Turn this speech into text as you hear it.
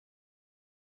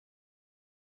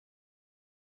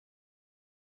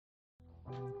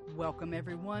Welcome,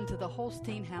 everyone, to the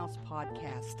Holstein House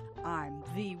Podcast. I'm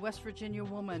the West Virginia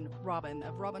woman, Robin,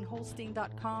 of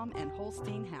RobinHolstein.com and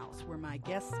Holstein House, where my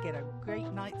guests get a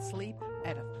great night's sleep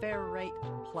at a fair rate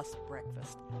plus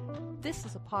breakfast. This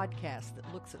is a podcast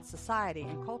that looks at society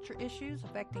and culture issues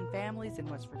affecting families in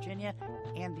West Virginia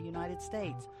and the United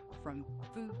States, from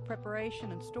food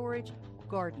preparation and storage,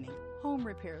 gardening, home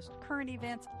repairs, current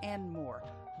events, and more.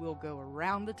 We'll go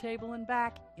around the table and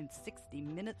back in 60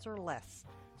 minutes or less.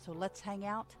 So let's hang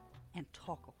out and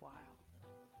talk a while.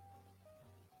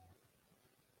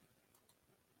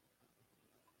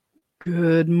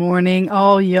 Good morning,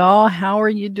 all y'all. How are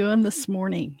you doing this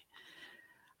morning?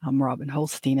 I'm Robin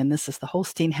Holstein, and this is the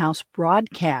Holstein House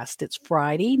broadcast. It's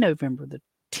Friday, November the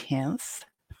 10th.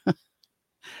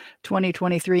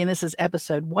 2023, and this is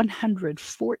episode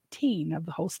 114 of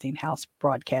the Holstein House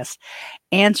broadcast,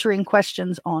 answering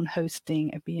questions on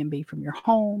hosting a B&B from your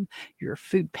home, your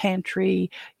food pantry,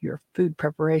 your food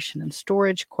preparation and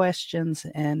storage questions,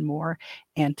 and more.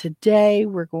 And today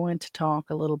we're going to talk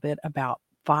a little bit about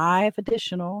five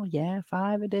additional winter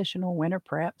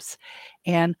preps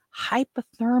and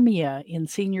hypothermia in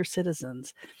senior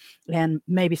citizens, and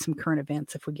maybe some current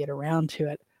events if we get around to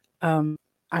it.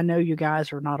 I know you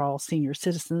guys are not all senior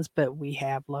citizens, but we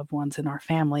have loved ones in our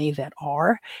family that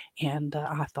are, and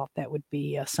I thought that would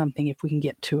be something, if we can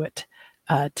get to it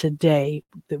today,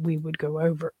 that we would go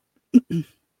over.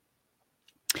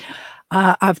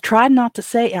 I've tried not to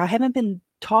say, I haven't been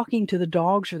talking to the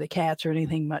dogs or the cats or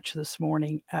anything much this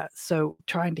morning, so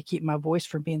trying to keep my voice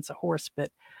from being so hoarse, but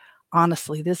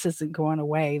honestly, this isn't going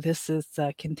away. This is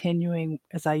continuing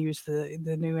as I use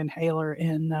the new inhaler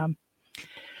in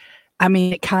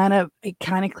it kind of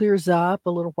clears up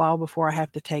a little while before I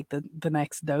have to take the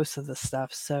next dose of the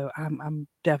stuff. So I'm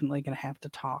definitely going to have to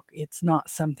talk. It's not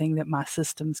something that my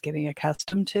system's getting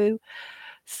accustomed to.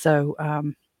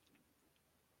 So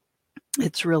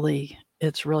it's really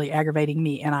aggravating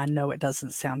me, and I know it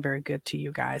doesn't sound very good to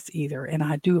you guys either. And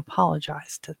I do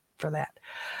apologize for that.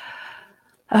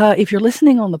 If you're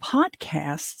listening on the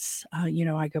podcasts, I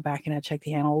go back and I check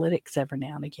the analytics every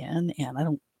now and again,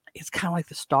 and it's kind of like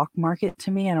the stock market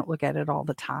to me. I don't look at it all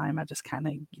the time. I just kind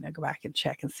of, go back and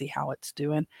check and see how it's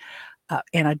doing.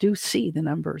 And I do see the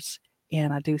numbers,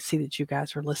 and I do see that you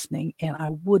guys are listening, and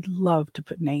I would love to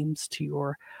put names to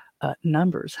your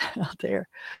numbers out there.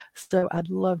 So I'd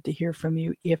love to hear from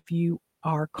you. If you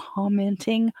are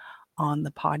commenting on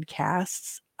the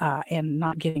podcasts and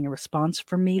not getting a response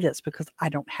from me, that's because I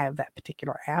don't have that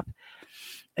particular app.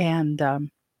 And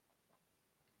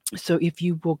so if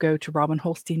you will go to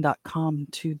RobinHolstein.com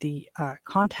to the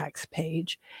contacts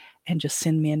page and just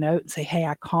send me a note and say, hey,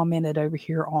 I commented over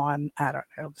here on, I don't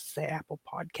know, say Apple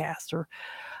Podcasts or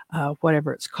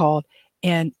whatever it's called,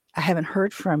 and I haven't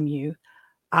heard from you,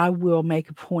 I will make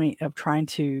a point of trying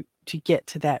to get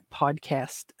to that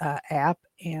podcast app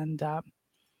and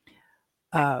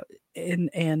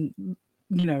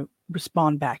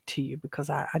respond back to you, because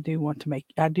I do want you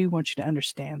to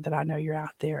understand that I know you're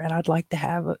out there, and I'd like to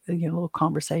have a little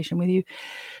conversation with you,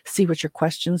 see what your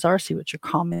questions are, see what your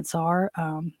comments are,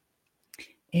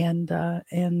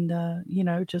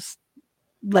 just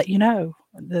let you know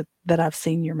that I've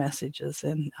seen your messages.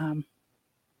 And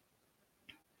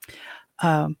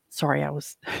sorry,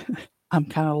 I'm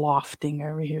kind of lofting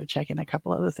over here, checking a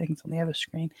couple other things on the other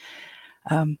screen.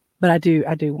 But I do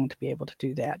want to be able to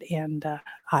do that. And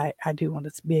I do want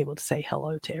to be able to say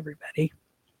hello to everybody.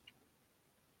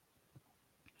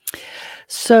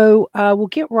 So we'll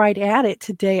get right at it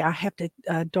today. I have to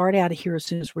dart out of here as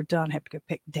soon as we're done. I have to go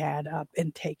pick Dad up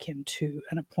and take him to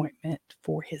an appointment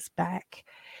for his back.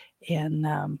 And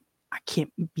I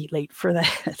can't be late for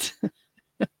that.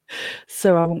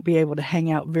 So I won't be able to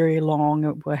hang out very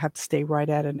long. We'll have to stay right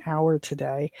at an hour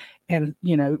today. And,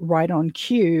 right on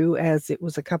cue, as it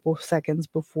was a couple of seconds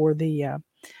before the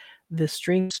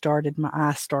stream started, my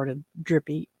eyes started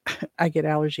drippy. I get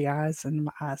allergy eyes, and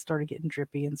my eyes started getting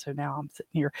drippy. And so now I'm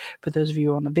sitting here. For those of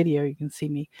you on the video, you can see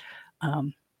me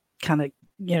kind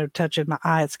of, touching my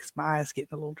eyes, because my eyes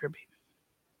getting a little drippy.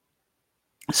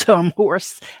 So I'm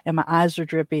hoarse and my eyes are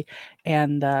drippy,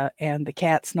 and the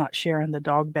cat's not sharing the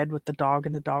dog bed with the dog,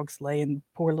 and the dog's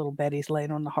poor little Betty's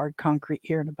laying on the hard concrete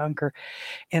here in the bunker,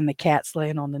 and the cat's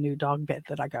laying on the new dog bed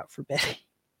that I got for Betty,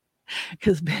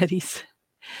 because Betty's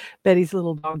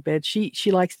little dog bed, she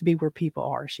likes to be where people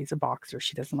are. She's a boxer.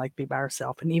 She doesn't like to be by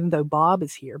herself. And even though Bob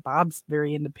is here, Bob's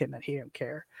very independent. He don't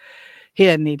care. He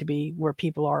doesn't need to be where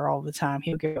people are all the time.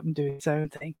 He'll go up and do his own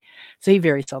thing. So he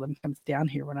very seldom comes down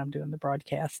here when I'm doing the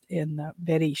broadcast. And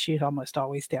Betty, she's almost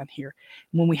always down here.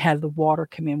 When we had the water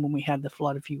come in, when we had the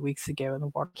flood a few weeks ago, and the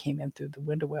water came in through the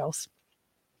window wells,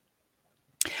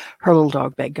 her little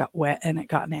dog bed got wet and it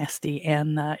got nasty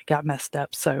and it got messed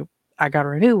up. So I got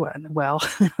her a new one. Well,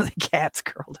 the cat's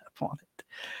curled up on it.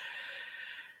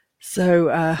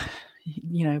 So,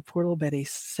 poor little Betty's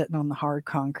sitting on the hard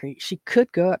concrete. She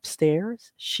could go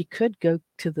upstairs. She could go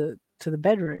to the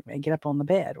bedroom and get up on the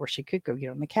bed, or she could go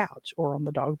get on the couch or on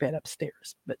the dog bed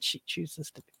upstairs. But she chooses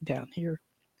to be down here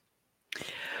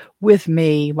with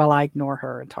me while I ignore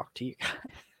her and talk to you.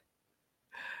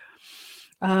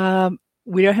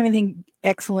 We don't have anything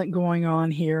excellent going on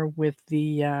here with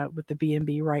the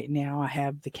B&B right now. I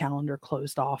have the calendar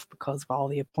closed off because of all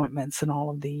the appointments and all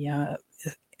of the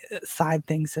side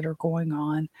things that are going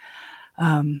on.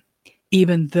 Um,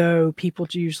 Even though people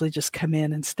usually just come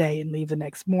in and stay and leave the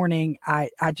next morning, I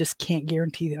just can't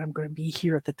guarantee that I'm going to be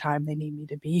here at the time they need me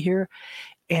to be here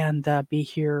and be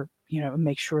here, and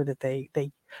make sure that they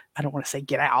I don't want to say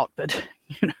get out, but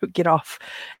get off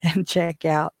and check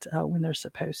out when they're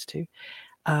supposed to.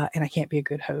 And I can't be a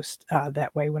good host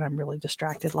that way when I'm really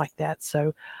distracted like that.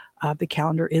 So the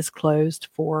calendar is closed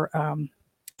for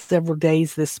several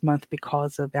days this month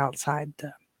because of outside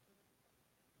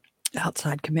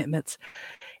commitments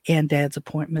and dad's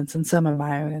appointments and some of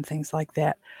my own and things like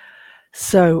that.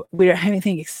 So we don't have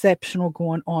anything exceptional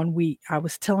going on. I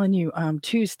was telling you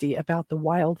Tuesday about the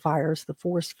wildfires, the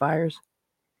forest fires.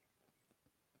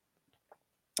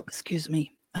 Excuse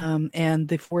me. And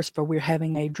the forest fire. We're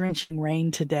having a drenching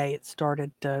rain today. It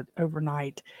started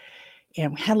overnight,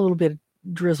 and we had a little bit of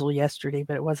drizzle yesterday,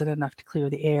 but it wasn't enough to clear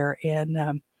the air.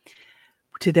 And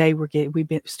today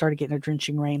started getting a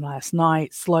drenching rain last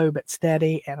night, slow but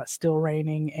steady, and it's still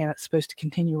raining, and it's supposed to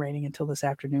continue raining until this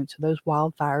afternoon. So those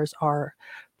wildfires are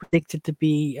predicted to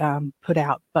be put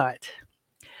out, but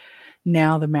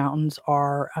now the mountains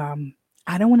are.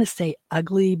 I don't want to say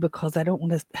ugly because I don't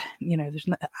want to, there's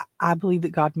not, I believe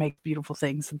that God makes beautiful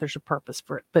things and there's a purpose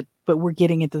for it. But we're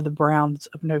getting into the browns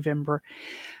of November.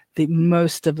 The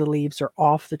most of the leaves are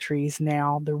off the trees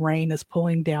now. The rain is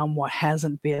pulling down what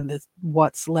hasn't been.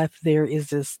 What's left there is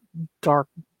this dark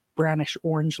brownish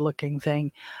orange looking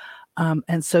thing.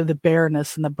 And so the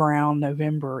bareness and the brown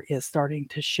November is starting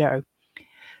to show.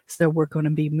 So we're going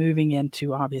to be moving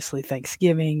into obviously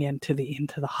Thanksgiving and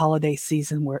into the holiday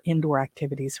season where indoor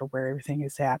activities are where everything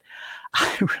is at.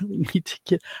 I really need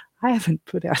to I haven't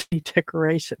put out any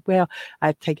decoration. Well,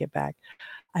 I take it back.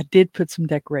 I did put some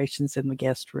decorations in the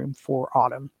guest room for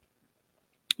autumn,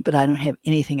 but I don't have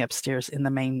anything upstairs in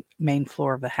the main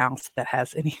floor of the house that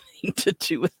has anything to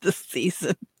do with the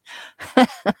season.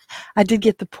 I did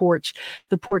get the porch.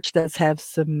 The porch does have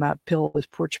some pillows,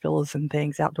 porch pillows and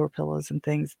things, outdoor pillows and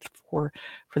things for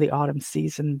the autumn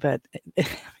season. But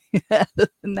other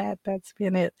than that, that's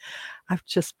been it. I've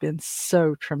just been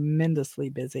so tremendously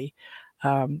busy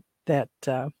that.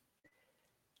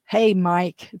 Hey,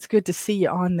 Mike, it's good to see you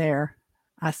on there.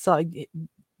 I saw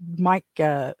Mike,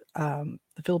 the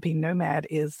Philippine Nomad,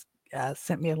 is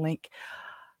sent me a link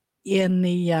in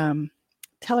the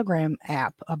Telegram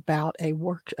app about a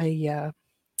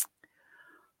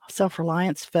self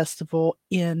reliance festival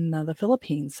in the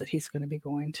Philippines that he's going to be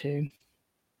going to.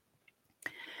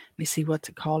 Let me see what's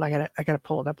it called. I gotta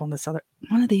pull it up on this other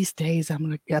one of these days. I'm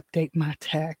going to update my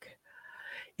tech.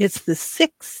 It's the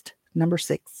sixth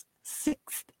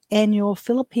annual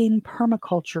Philippine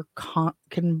Permaculture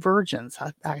Convergence.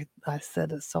 I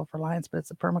said it's self-reliance, but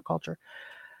it's a permaculture.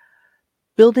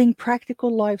 Building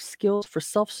practical life skills for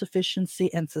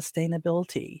self-sufficiency and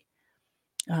sustainability.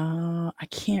 I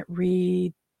can't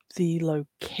read the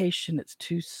location. It's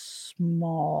too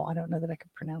small. I don't know that I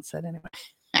could pronounce that anyway.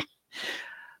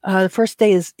 The first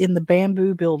day is in the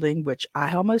Bamboo Building, which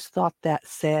I almost thought that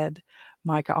said,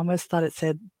 Mike, I almost thought it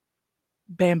said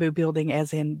bamboo building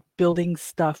as in building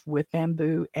stuff with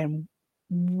bamboo, and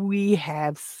we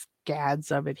have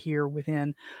scads of it here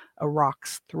within a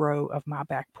rock's throw of my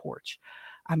back porch.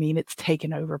 I mean, it's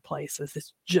taken over places.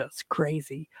 It's just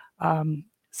crazy.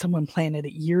 Someone planted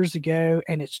it years ago,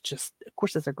 and it's just, of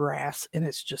course, it's a grass, and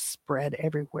it's just spread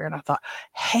everywhere. And I thought,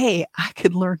 hey, I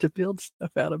could learn to build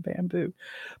stuff out of bamboo.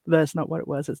 But that's not what it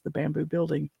was. It's the Bamboo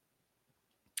Building.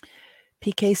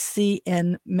 PKC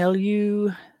and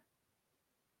Milieu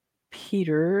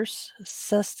Peters,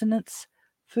 sustenance,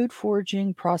 food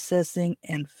foraging, processing,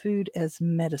 and food as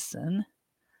medicine.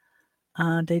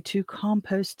 Day 2,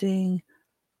 composting.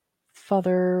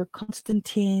 Father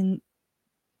Constantine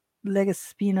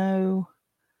Legaspino,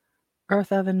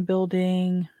 earth oven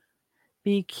building,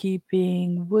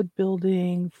 beekeeping, wood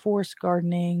building, forest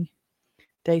gardening.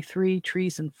 Day 3,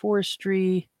 trees and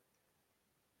forestry.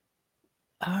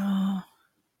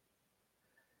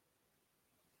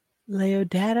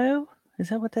 Leodato? Is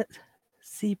that what that?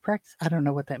 Sea practice? I don't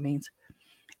know what that means.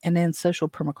 And then social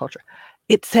permaculture.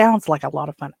 It sounds like a lot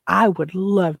of fun. I would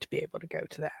love to be able to go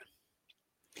to that.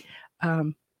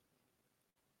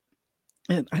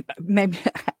 And maybe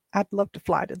I'd love to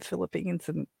fly to the Philippines,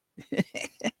 and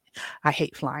I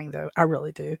hate flying though. I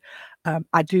really do.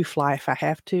 I do fly if I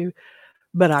have to,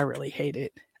 but I really hate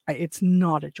it. It's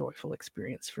not a joyful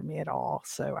experience for me at all.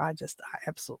 So I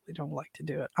absolutely don't like to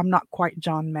do it. I'm not quite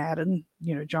John Madden.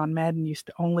 John Madden used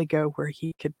to only go where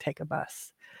he could take a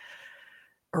bus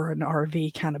or an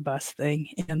RV kind of bus thing.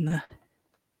 And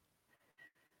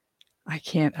I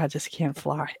just can't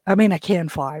fly. I mean, I can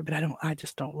fly, but I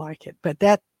just don't like it. But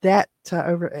that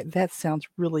sounds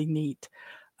really neat,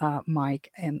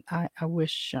 Mike. And I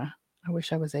wish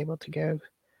I was able to go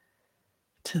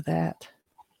to that.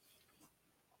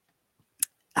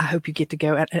 I hope you get to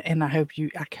go, and I hope you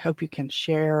can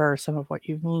share some of what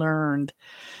you've learned.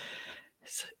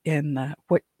 And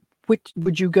which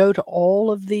would you go to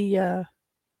all of the?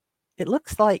 It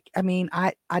looks like, I mean,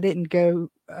 I didn't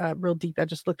go real deep. I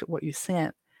just looked at what you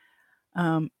sent.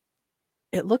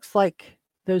 It looks like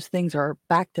those things are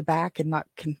back to back and not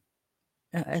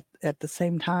at the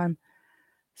same time.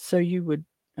 So you would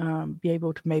be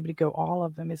able to maybe to go all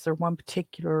of them. Is there one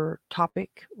particular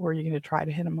topic, or are you going to try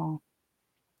to hit them all?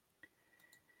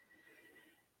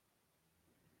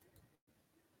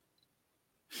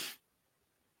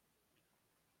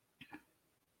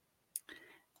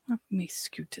 Let me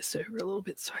scoot this over a little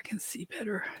bit so I can see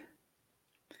better.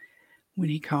 When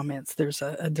he comments, there's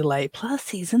a delay. Plus,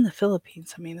 he's in the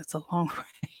Philippines. I mean, it's a long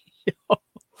way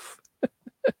off.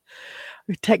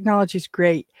 Technology's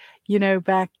great.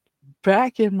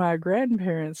 Back in my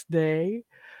grandparents' day,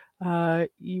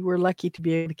 you were lucky to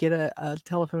be able to get a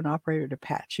telephone operator to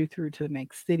patch you through to the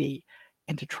next city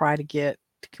and to try to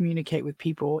communicate with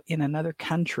people in another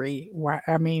country. Where,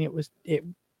 I mean,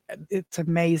 it's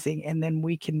amazing. And then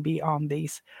we can be on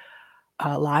these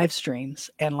live streams,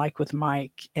 and like with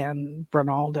Mike and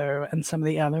Ronaldo and some of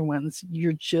the other ones,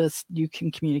 you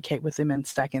can communicate with them in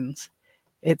seconds.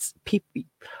 It's people.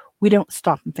 We don't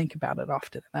stop and think about it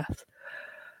often enough.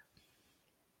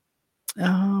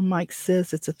 Mike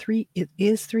says it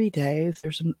is 3 days.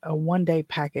 There's a 1-day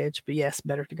package, but yes,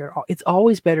 better to go to all. It's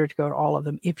always better to go to all of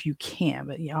them if you can,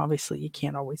 but obviously you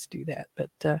can't always do that, but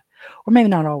or maybe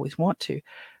not always want to.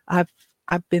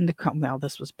 I've been to now,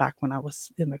 this was back when I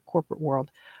was in the corporate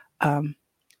world.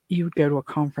 You would go to a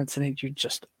conference and you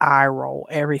just eye roll.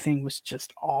 Everything was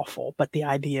just awful. But the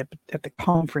idea at the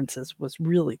conferences was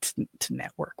really to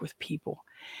network with people.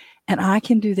 And I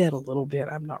can do that a little bit.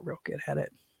 I'm not real good at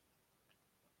it.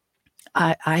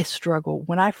 I struggle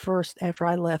when after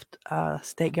I left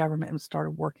state government and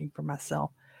started working for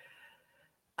myself,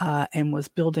 and was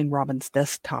building Robin's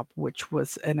Desktop, which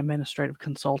was an administrative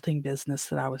consulting business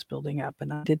that I was building up,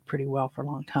 and I did pretty well for a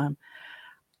long time.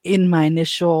 In my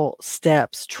initial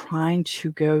steps, trying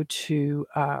to go to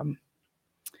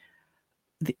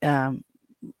the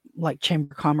like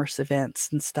Chamber of Commerce events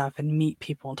and stuff and meet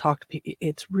people and talk to people,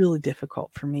 it's really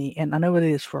difficult for me, and I know it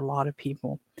is for a lot of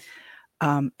people.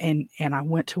 And I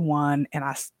went to one, and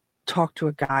I talked to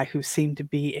a guy who seemed to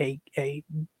be a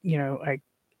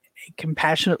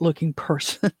compassionate looking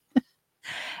person.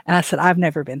 And I said, I've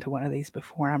never been to one of these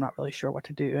before. I'm not really sure what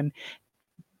to do. And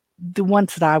the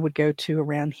ones that I would go to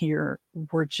around here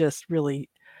were just really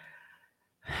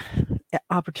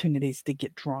opportunities to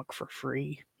get drunk for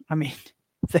free. I mean,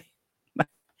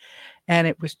 and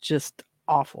it was just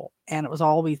awful. And it was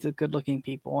always the good looking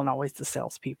people and always the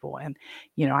salespeople. And,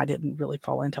 I didn't really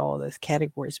fall into all of those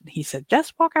categories. But he said,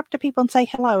 just walk up to people and say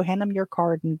hello, hand them your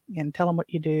card and tell them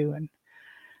what you do. And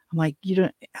I'm like,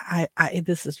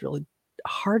 this is really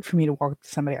hard for me to walk up to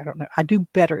somebody I don't know. I do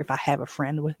better if I have a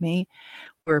friend with me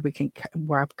where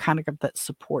I've kind of got that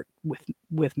support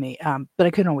with me. But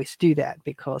I couldn't always do that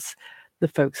because the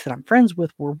folks that I'm friends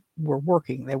with were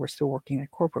working. They were still working in the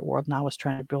corporate world, and I was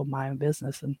trying to build my own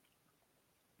business. And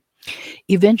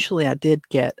eventually I did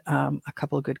get a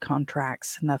couple of good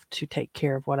contracts, enough to take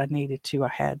care of what I needed to. I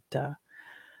had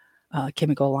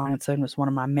Chemical Alliance and was one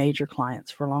of my major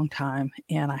clients for a long time,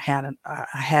 and I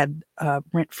had a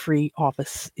rent-free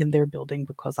office in their building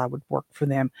because I would work for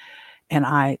them. And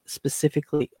I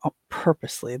specifically,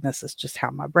 purposely, and this is just how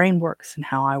my brain works and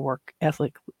how I work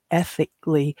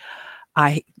ethically,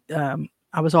 I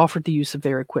was offered the use of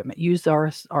their equipment. Use our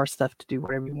stuff to do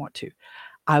whatever you want to.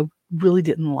 I really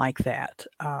didn't like that.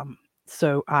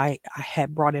 So I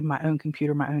had brought in my own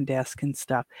computer, my own desk and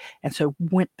stuff. And so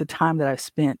the time that I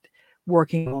spent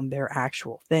working on their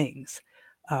actual things,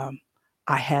 I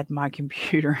had my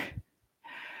computer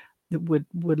that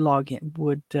would log in,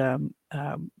 would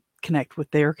connect with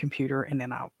their computer, and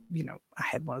then I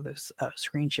had one of those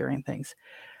screen sharing things,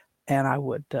 and I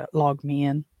would log me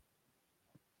in.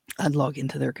 I'd log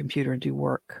into their computer and do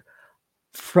work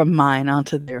from mine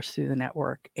onto theirs through the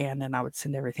network, and then I would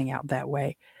send everything out that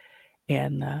way.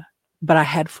 And but I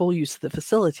had full use of the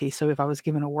facility, so if I was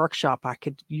given a workshop, I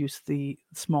could use the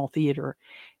small theater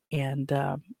and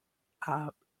uh,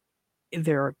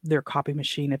 their copy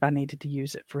machine if I needed to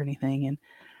use it for anything. And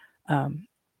um,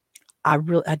 I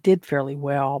did fairly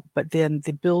well, but then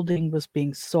the building was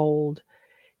being sold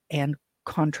and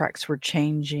contracts were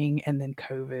changing, and then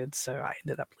COVID, so I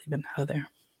ended up leaving there.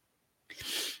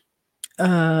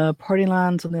 Party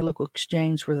lines on the local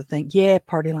exchange were the thing. Yeah,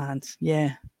 party lines.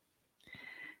 Yeah.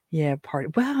 Yeah, party.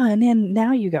 Well, and then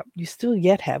now you still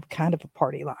yet have kind of a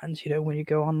party lines, when you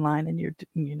go online and you're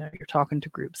talking to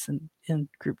groups and in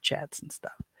group chats and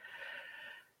stuff.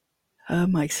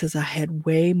 Mike says I had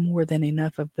way more than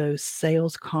enough of those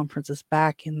sales conferences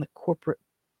back in the corporate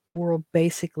world.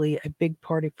 Basically, a big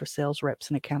party for sales reps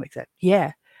and account exec.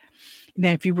 Yeah.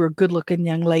 Now, if you were a good-looking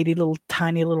young lady, little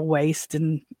tiny little waist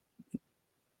and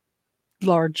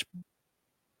large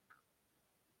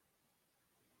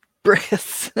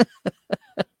breasts,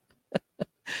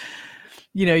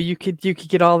 you could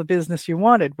get all the business you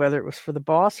wanted, whether it was for the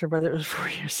boss or whether it was for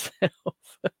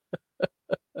yourself.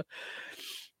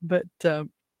 But I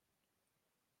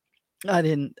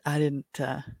didn't. I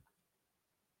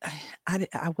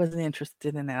wasn't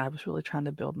interested in that. I was really trying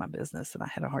to build my business, and I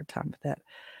had a hard time with that.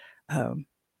 Um,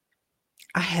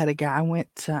 I had a guy. I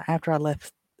went after I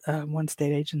left one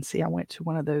state agency. I went to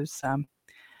one of those.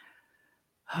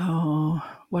 Oh,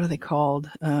 what are they called?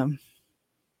 Darn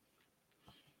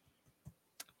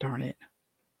it!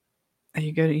 And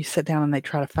you sit down, and they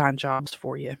try to find jobs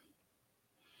for you.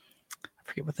 I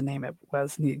forget what the name of it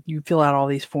was. And you fill out all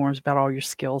these forms about all your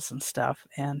skills and stuff.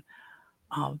 And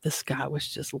this guy was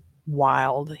just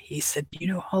wild. He said,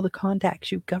 all the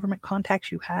government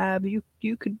contacts you have, you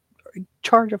could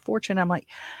charge a fortune. I'm like,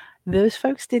 those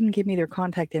folks didn't give me their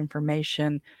contact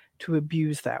information to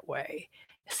abuse that way.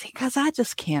 See, because I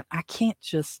can't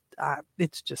just,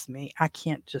 it's just me. I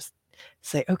can't just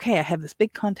say, okay, I have this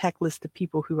big contact list of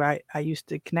people who I used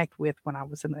to connect with when I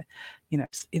was in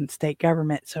in state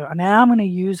government. So now I'm going to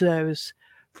use those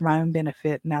for my own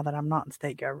benefit now that I'm not in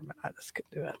state government. I just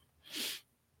couldn't do it.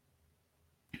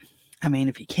 I mean,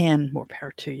 if you can, more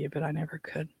power to you, but I never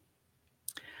could.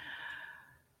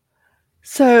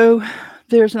 So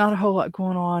there's not a whole lot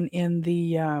going on in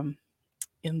the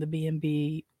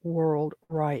B&B world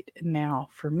right now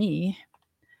for me.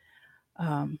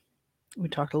 We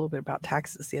talked a little bit about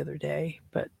taxes the other day,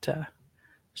 but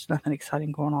there's nothing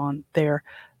exciting going on there.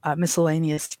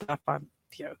 Miscellaneous stuff,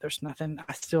 there's nothing.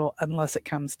 I still, unless it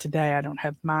comes today, I don't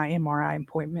have my MRI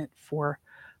appointment for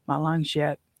my lungs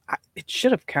yet. It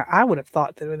should have come. I would have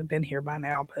thought that it would have been here by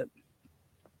now, but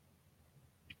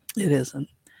it isn't.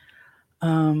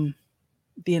 The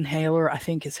inhaler, I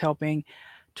think, is helping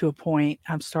to a point.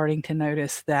 I'm starting to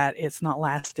notice that it's not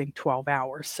lasting 12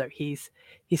 hours. So he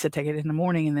said take it in the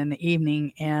morning and then the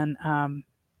evening, and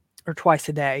or twice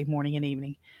a day, morning and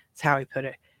evening. That's how he put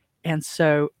it. And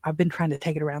so I've been trying to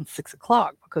take it around 6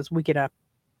 o'clock because we get up.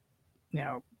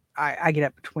 I get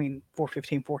up between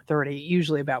 4:15, 4:30.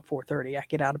 Usually about 4:30. I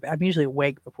get out of bed. I'm usually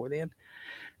awake before then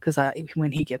because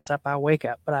when he gets up, I wake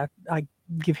up. But I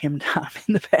give him time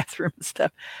in the bathroom and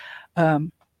stuff.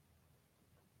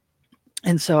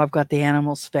 And so I've got the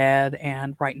animals fed,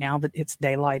 and right now that it's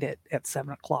daylight at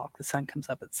 7 o'clock, the sun comes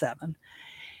up at 7.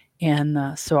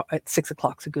 And so at 6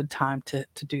 o'clock is a good time to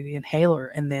do the inhaler.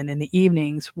 And then in the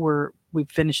evenings, we've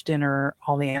finished dinner,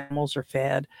 all the animals are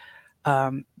fed.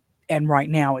 And right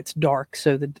now it's dark,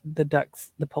 so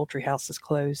the poultry house is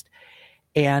closed.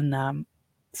 And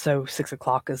so 6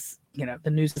 o'clock is,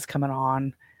 the news is coming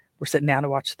on. We're sitting down to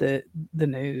watch the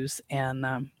news,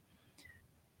 and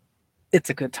it's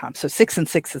a good time. So 6 and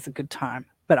 6 is a good time,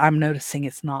 but I'm noticing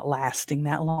it's not lasting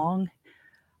that long.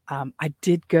 I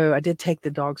did take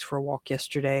the dogs for a walk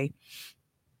yesterday.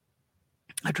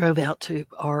 I drove out to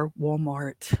our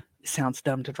Walmart. It sounds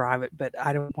dumb to drive it, but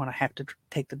I don't want to have to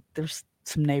there's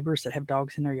some neighbors that have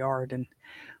dogs in their yard, and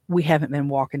we haven't been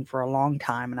walking for a long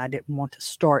time, and I didn't want to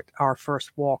start our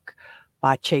first walk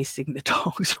by chasing the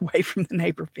dogs away from the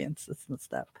neighbor fences and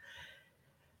stuff.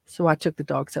 So I took the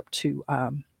dogs up to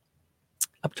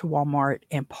Walmart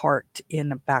and parked in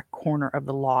the back corner of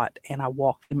the lot, and I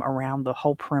walked them around the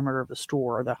whole perimeter of the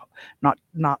store, not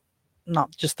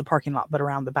just the parking lot, but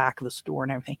around the back of the store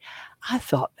and everything. I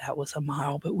thought that was a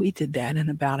mile, but we did that in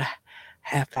about a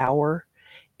half hour.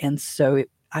 And so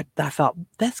I thought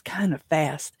that's kind of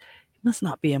fast. must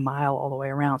not be a mile all the way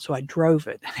around. So I drove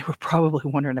it. They were probably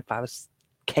wondering if I was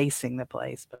casing the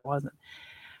place, but I wasn't.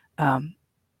 Um,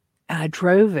 and I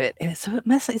drove it, and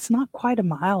it's not quite a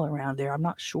mile around there. I'm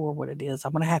not sure what it is.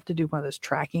 I'm gonna have to do one of those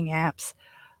tracking apps.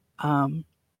 Um,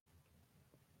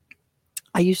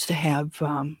 I used to have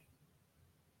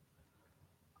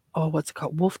oh, what's it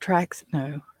called? Wolf Tracks?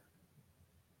 No,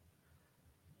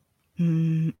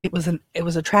 it was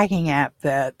a tracking app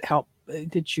that helped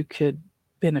that you could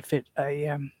benefit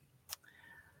a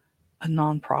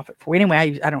nonprofit for.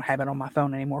 Anyway, I don't have it on my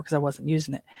phone anymore because I wasn't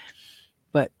using it.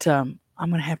 But I'm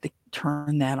gonna have to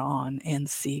turn that on and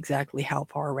see exactly how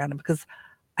far around it because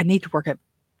I need to work up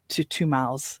to 2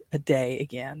 miles a day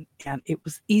again. And it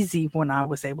was easy when I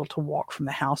was able to walk from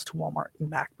the house to Walmart and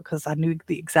back because I knew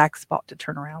the exact spot to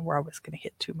turn around where I was going to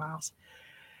hit 2 miles.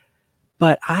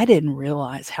 But I didn't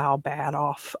realize how bad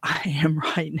off I am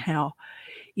right now,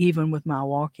 even with my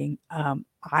walking.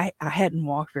 I hadn't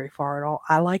walked very far at all.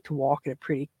 I like to walk at a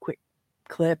pretty quick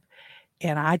clip,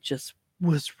 and I just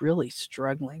was really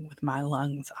struggling with my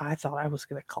lungs. I thought I was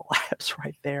going to collapse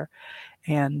right there.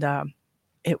 And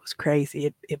it was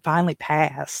crazy. It finally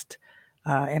passed,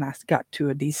 and I got to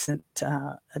a decent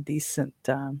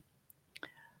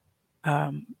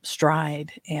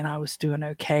stride, and I was doing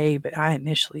okay. But I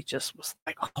initially just was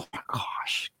like, "Oh my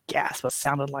gosh!" Gasp! It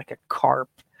sounded like a carp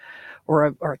or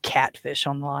a catfish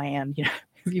on land. You know,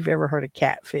 if you've ever heard of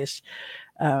catfish,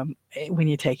 when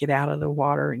you take it out of the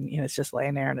water and it's just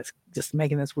laying there and it's just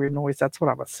making this weird noise. That's what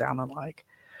I was sounding like.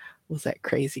 Was that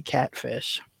crazy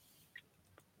catfish?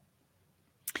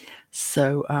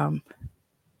 So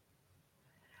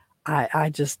I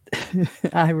just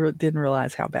didn't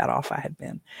realize how bad off I had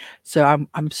been. So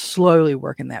I'm slowly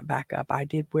working that back up. I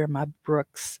did wear my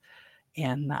Brooks,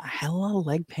 and I had a lot of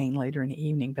leg pain later in the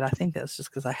evening, but I think that's just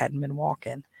because I hadn't been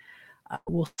walking.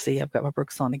 We'll see. I've got my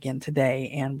Brooks on again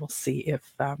today, and we'll see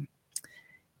if I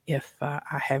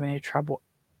have any trouble.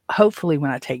 Hopefully,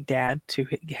 when I take Dad to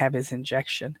have his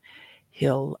injection,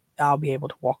 I'll be able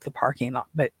to walk the parking lot.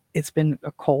 But it's been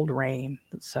a cold rain,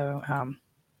 so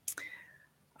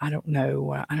I don't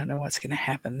know. I don't know what's going to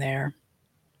happen there.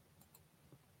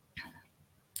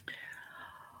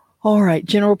 All right,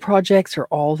 general projects are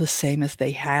all the same as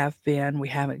they have been. We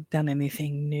haven't done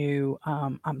anything new.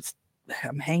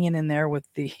 I'm hanging in there with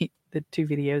the the 2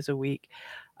 videos a week,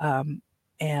 and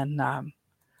I'm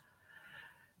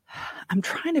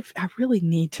trying to. I really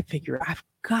need to figure. I've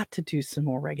got to do some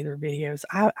more regular videos.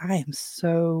 I am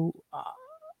so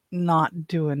not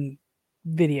doing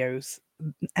videos,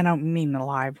 and I don't mean the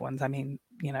live ones. I mean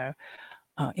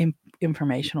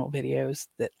informational videos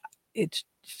that it's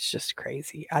just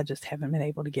crazy. I just haven't been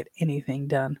able to get anything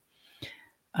done.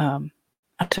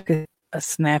 I took a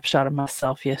snapshot of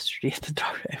myself yesterday at the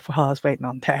door while I was waiting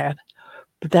on Dad,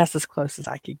 but that's as close as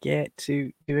I could get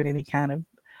to doing any kind of.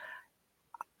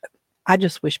 I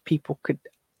just wish people could.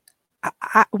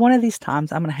 One of these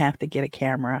times, I'm going to have to get a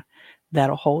camera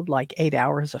that'll hold like 8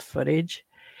 hours of footage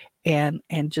and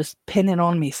just pin it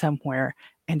on me somewhere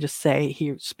and just say,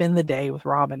 here, spend the day with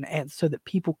Robin, and so that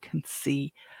people can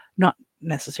see, not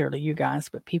necessarily you guys,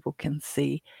 but people can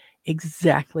see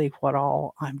exactly what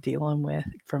all I'm dealing with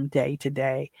from day to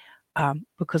day.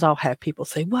 Because I'll have people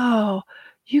say, well,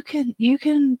 you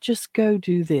can just go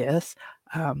do this.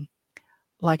 um,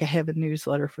 like I have a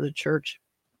newsletter for the church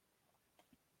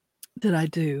that I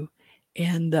do,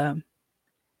 and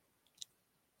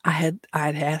I'd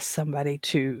asked somebody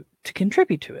to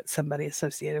contribute to it, somebody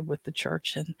associated with the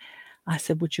church, and I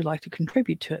said, "Would you like to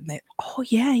contribute to it?" And they, "Oh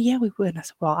yeah, yeah, we would." And I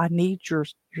said, "Well, I need your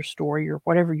story or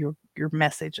whatever your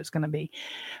message is going to be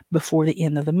before the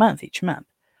end of the month each month."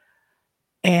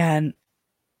 And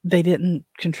they didn't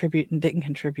contribute. And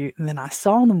then I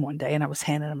saw them one day, and I was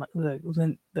handing them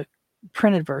the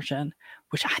printed version,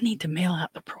 which I need to mail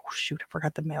out the. Oh shoot, I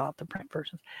forgot to mail out the print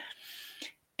versions.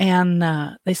 And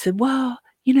they said, well,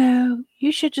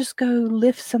 you should just go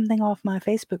lift something off my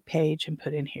Facebook page and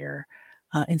put in here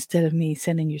instead of me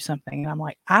sending you something. And I'm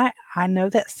like, I know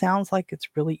that sounds like it's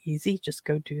really easy. Just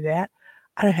go do that.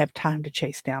 I don't have time to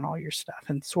chase down all your stuff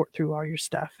and sort through all your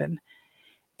stuff. And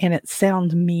it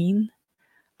sounds mean,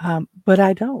 but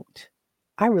I don't.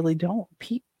 I really don't.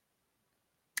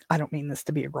 I don't mean this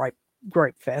to be a gripe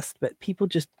fest, but people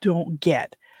just don't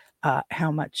get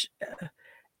how much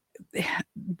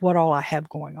what all I have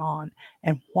going on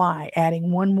and why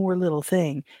adding one more little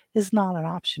thing is not an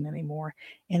option anymore.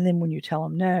 And then when you tell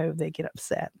them no, they get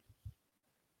upset.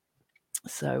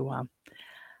 So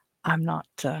I'm not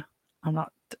I'm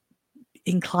not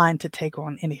inclined to take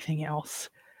on anything else.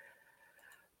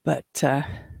 But so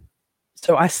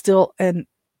I still, and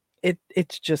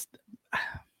it's just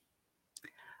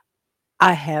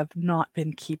I have not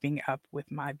been keeping up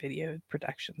with my video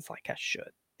productions like I should,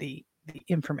 the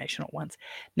informational ones.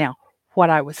 Now,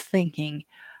 what I was thinking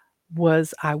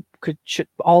was I should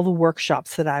all the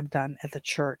workshops that I've done at the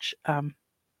church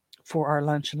for our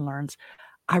lunch and learns.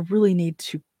 I really need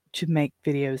to make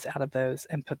videos out of those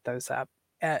and put those up.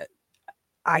 Uh,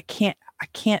 I can't I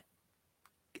can't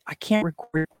I can't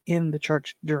record in the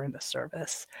church during the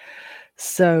service.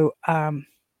 So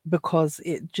because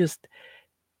it just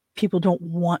people don't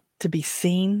want to be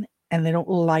seen and they don't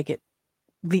like it.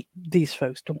 These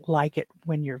folks don't like it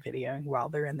when you're videoing while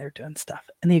they're in there doing stuff,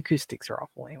 and the acoustics are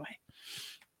awful anyway.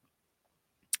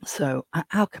 So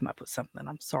I'll come up with something.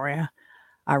 I'm sorry,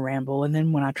 I ramble, and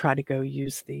then when I try to go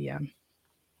use the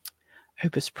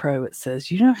Opus Pro, it says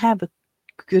you don't have a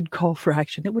good call for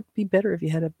action. It would be better if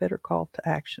you had a better call to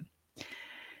action,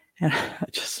 and I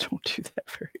just don't do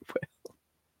that very well.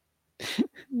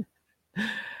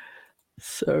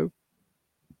 So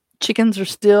chickens are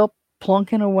still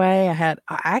plunking away. I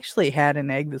actually had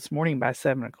an egg this morning by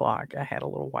 7 o'clock. I had a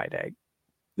little white egg.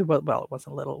 Well, it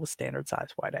wasn't little, it was standard size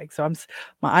white egg. So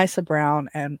my Isa Brown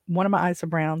and one of my Isa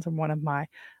Browns and one of my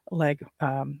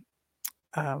um,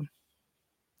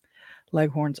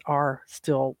 leghorns are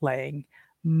still laying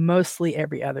mostly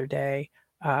every other day.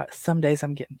 Some days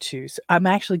I'm getting two. So I'm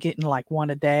actually getting like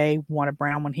one a day, one a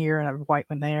brown one here and a white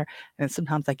one there. And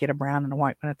sometimes I get a brown and a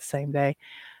white one at the same day.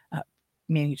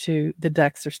 Meaning too, the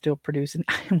ducks are still producing.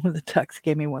 One of the ducks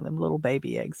gave me one of them little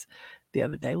baby eggs the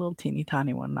other day, little teeny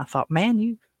tiny one. And I thought,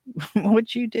 man,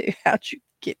 what'd you do? How'd you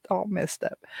get all messed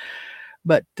up?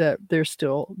 But they're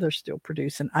still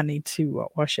producing. I need to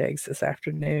wash eggs this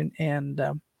afternoon and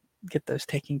get those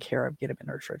taken care of. Get them in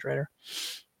the refrigerator.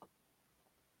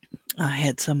 I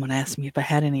had someone ask me if I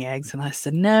had any eggs, and I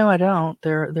said no, I don't.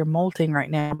 They're molting right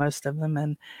now, most of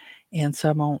them, and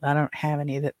so I don't have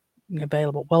any that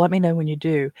available. Well, let me know when you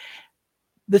do.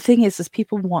 The thing is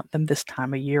people want them this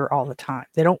time of year all the time.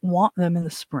 They don't want them in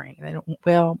the spring. They don't.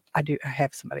 Well, I do. I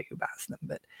have somebody who buys them,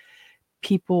 but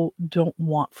people don't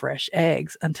want fresh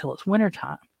eggs until it's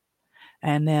wintertime.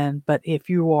 And then, but if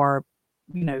you are,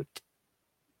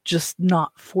 just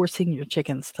not forcing your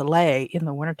chickens to lay in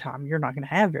the wintertime, you're not going to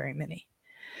have very many.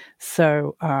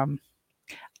 So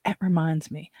that reminds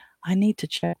me, I need to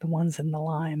check the ones in the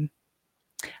lime.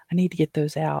 I need to get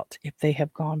those out if they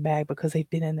have gone bad because they've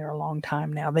been in there a long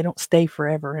time now. They don't stay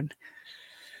forever.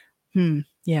 And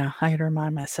yeah, I had to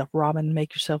remind myself, Robin,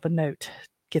 make yourself a note.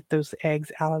 Get those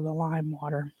eggs out of the lime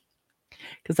water.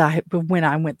 Because when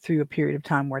I went through a period of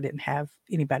time where I didn't have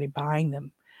anybody buying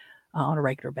them on a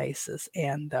regular basis,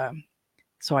 and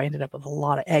so I ended up with a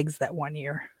lot of eggs that one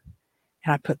year,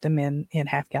 and I put them in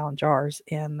half-gallon jars,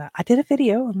 and I did a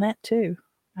video on that too.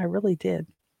 I really did.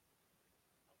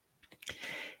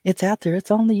 It's out there.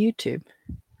 It's on the YouTube.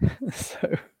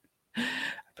 So I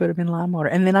put them in lime water,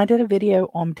 and then I did a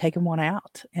video on taking one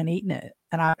out and eating it,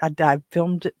 and I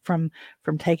filmed it from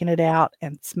taking it out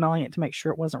and smelling it to make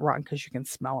sure it wasn't rotten because you can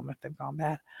smell them if they've gone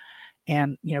bad,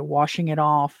 and washing it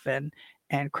off and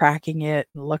cracking it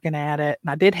and looking at it.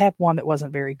 And I did have one that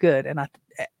wasn't very good, and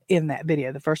in that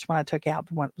video, the first one I took out,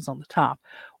 the one that was on the top,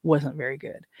 wasn't very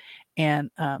good. And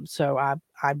so I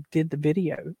did the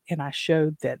video and I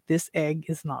showed that this egg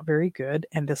is not very good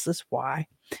and this is why.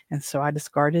 And so I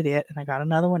discarded it and I got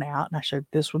another one out and I showed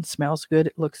this one smells good,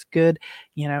 it looks good,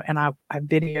 and I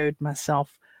videoed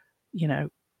myself,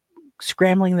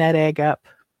 scrambling that egg up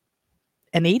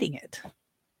and eating it.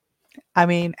 I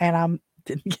mean, and I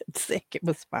didn't get sick. It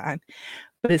was fine.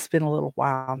 But it's been a little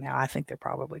while now. I think they're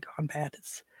probably gone bad.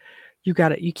 You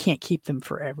can't keep them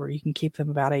forever. You can keep them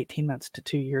about 18 months to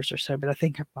 2 years or so, but I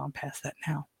think I've gone past that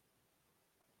now.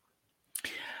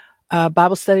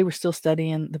 Bible study, we're still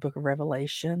studying the book of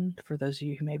Revelation. For those of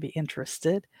you who may be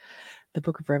interested, the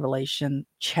book of Revelation,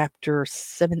 chapter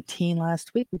 17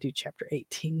 last week. We do chapter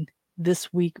 18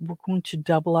 this week. We're going to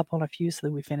double up on a few so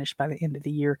that we finish by the end of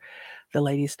the year. The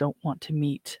ladies don't want to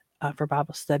meet for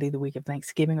Bible study the week of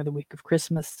Thanksgiving or the week of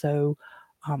Christmas, so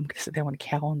I'm going to sit down on a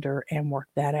calendar and work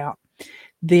that out.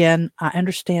 Then I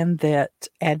understand that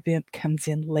Advent comes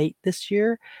in late this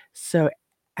year, so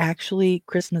actually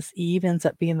Christmas Eve ends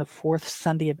up being the fourth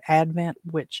Sunday of Advent,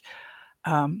 which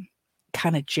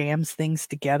kind of jams things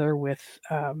together with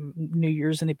New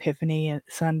Year's and Epiphany and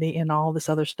Sunday and all this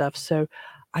other stuff. So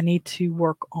I need to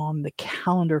work on the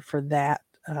calendar for that,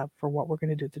 for what we're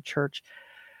going to do at the church.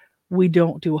 We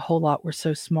don't do a whole lot. We're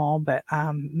so small, but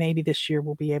maybe this year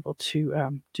we'll be able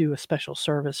to do a special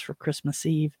service for Christmas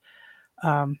Eve.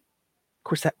 Of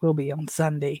course, that will be on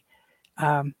Sunday.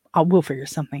 We'll figure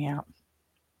something out.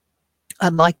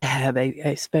 I'd like to have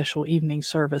a special evening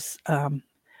service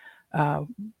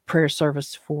prayer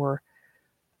service for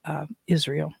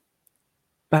Israel.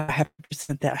 But I have to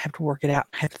present that. I have to work it out.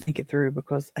 I have to think it through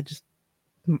because I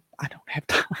don't have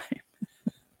time.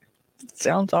 It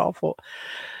sounds awful,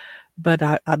 but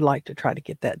I'd like to try to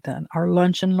get that done. Our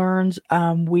lunch and learns,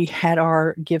 we had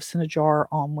our gifts in a jar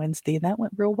on Wednesday, and that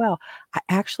went real well. I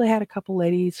actually had a couple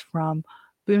ladies from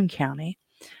Boone County,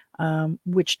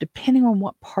 which, depending on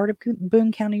what part of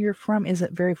Boone County you're from,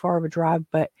 isn't very far of a drive,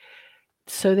 but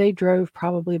so they drove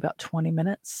probably about 20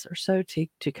 minutes or so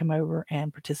to come over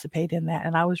and participate in that,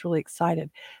 and I was really excited.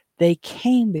 They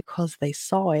came because they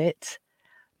saw it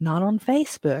not on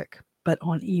Facebook, but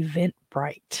on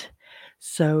Eventbrite.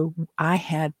 So I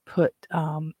had put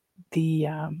the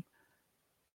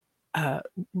uh,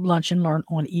 lunch and learn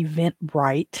on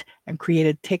Eventbrite and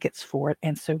created tickets for it.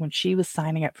 And so when she was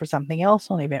signing up for something else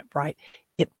on Eventbrite,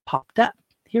 it popped up.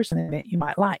 Here's an event you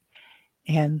might like.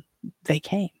 And they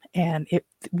came, and it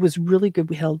was really good.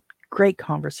 We held great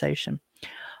conversation.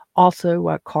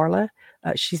 Also, Carla,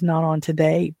 she's not on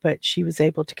today, but she was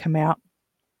able to come out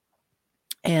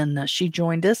and she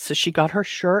joined us. So she got her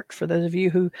shirt. For those of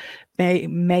you who may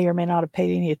or may not have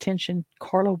paid any attention,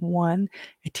 Carla won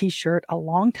a T-shirt a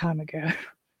long time ago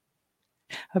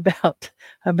about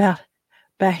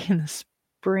back in the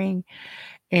spring,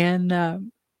 and I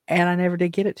never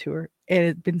did get it to her. And it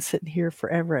had been sitting here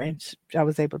forever, and I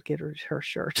was able to get her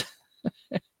shirt.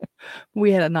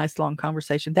 We had a nice long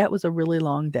conversation. That was a really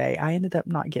long day. I ended up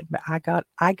not getting back.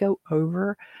 I go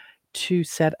over to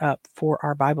set up for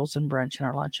our Bibles and brunch and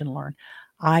our lunch and learn.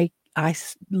 I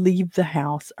leave the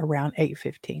house around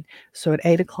 8:15. So at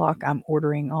 8 o'clock, I'm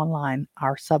ordering online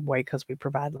our Subway because we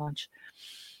provide lunch.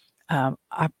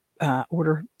 I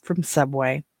order from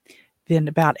Subway. Then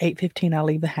about 8:15, I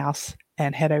leave the house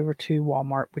and head over to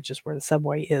Walmart, which is where the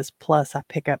Subway is. Plus, I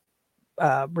pick up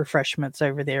refreshments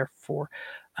over there for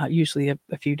usually a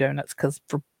few donuts, because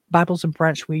for Bibles and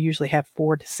brunch we usually have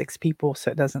 4 to 6 people,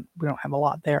 so we don't have a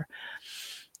lot there.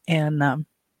 And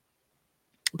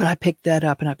but I pick that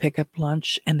up and I pick up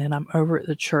lunch, and then I'm over at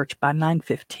the church by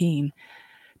 9:15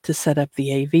 to set up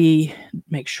the AV,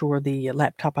 make sure the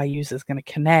laptop I use is going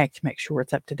to connect, make sure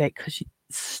it's up to date, because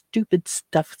stupid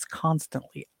stuff is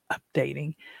constantly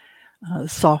updating. The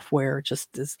software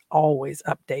just is always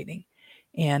updating,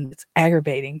 and it's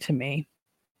aggravating to me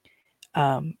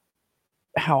um,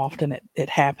 how often it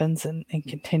happens and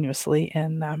continuously.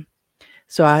 And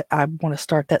so I want to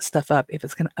start that stuff up. If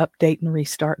it's going to update and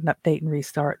restart,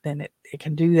 then it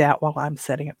can do that while I'm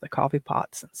setting up the coffee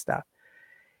pots and stuff,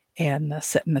 and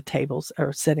setting the tables,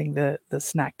 or setting the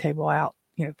snack table out,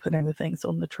 putting the things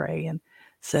on the tray and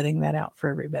setting that out for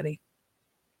everybody.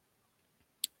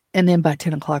 And then by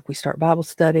 10 o'clock, we start Bible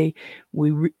study.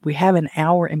 We have an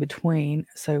hour in between.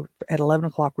 So at 11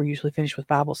 o'clock, we're usually finished with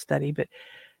Bible study, but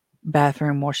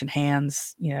bathroom, washing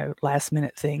hands, last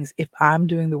minute things. If I'm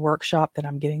doing the workshop, then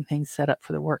I'm getting things set up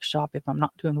for the workshop. If I'm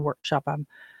not doing the workshop, I'm,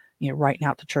 writing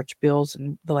out the church bills,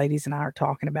 and the ladies and I are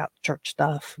talking about church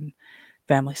stuff and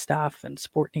family stuff and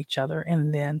supporting each other.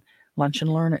 And then lunch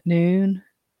and learn at noon,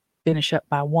 finish up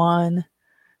by 1,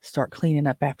 start cleaning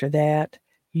up after that.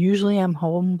 Usually I'm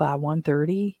home by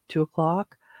 1:30, 2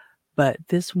 o'clock, but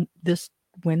this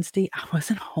Wednesday I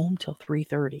wasn't home till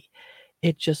 3:30.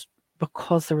 It just,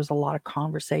 because there was a lot of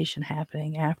conversation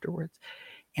happening afterwards,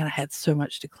 and I had so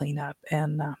much to clean up.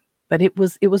 And but it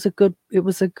was a good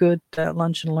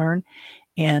lunch and learn.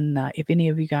 And if any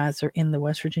of you guys are in the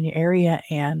West Virginia area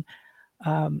and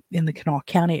in the Kanawha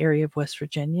County area of West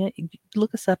Virginia,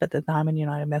 look us up at the Diamond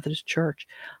United Methodist Church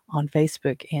on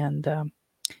Facebook, and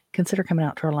consider coming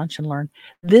out to our lunch and learn.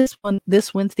 This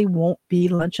Wednesday won't be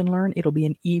lunch and learn. It'll be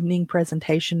an evening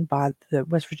presentation by the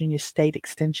West Virginia State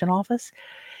Extension Office,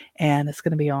 and it's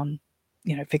going to be on,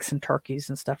 fixing turkeys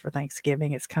and stuff for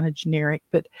Thanksgiving. It's kind of generic,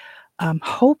 but I'm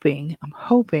hoping.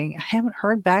 I haven't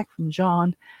heard back from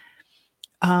John.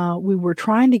 We were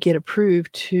trying to get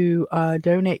approved to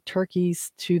donate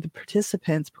turkeys to the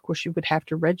participants, because you would have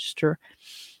to register.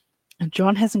 And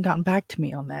John hasn't gotten back to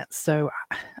me on that. So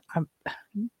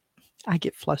I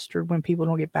get flustered when people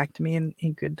don't get back to me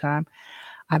in good time.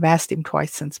 I've asked him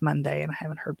twice since Monday, and I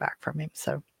haven't heard back from him.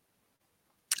 So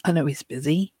I know he's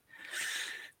busy,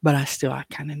 but I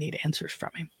kind of need answers from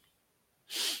him.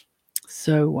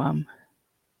 So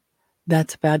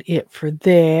that's about it for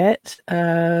that.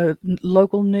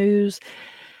 Local news.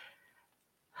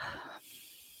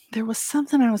 There was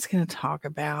something I was going to talk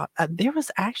about. There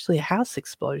was actually a house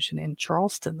explosion in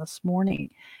Charleston this morning,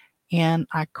 and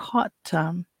I caught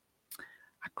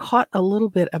a little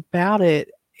bit about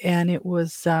it, and it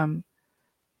was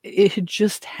it had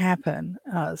just happened.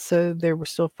 So there was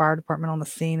still a fire department on the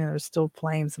scene and there was still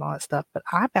flames and all that stuff. But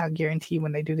I about guarantee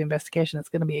when they do the investigation, it's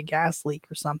going to be a gas leak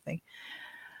or something.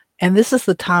 And this is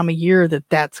the time of year that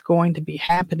that's going to be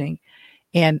happening.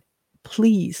 And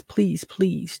please, please,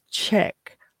 please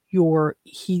check your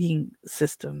heating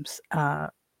systems.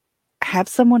 Have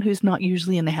someone who's not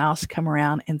usually in the house come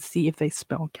around and see if they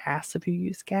smell gas if you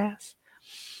use gas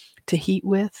to heat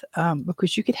with,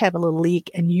 because you could have a little leak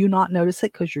and you not notice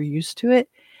it because you're used to it,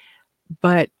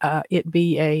 but it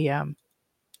be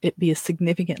a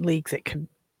significant leak that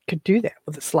could do that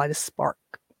with the slightest spark.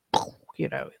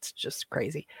 It's just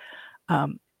crazy.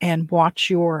 And watch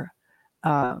your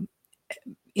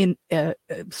in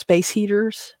space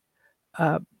heaters.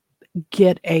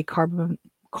 Get a carbon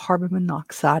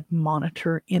monoxide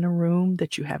monitor in a room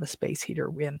that you have a space heater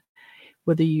in,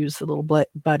 whether you use the little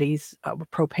buddies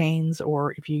with propanes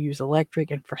or if you use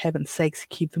electric, and for heaven's sakes,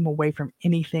 keep them away from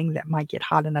anything that might get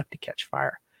hot enough to catch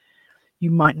fire. You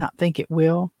might not think it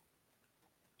will,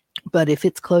 but if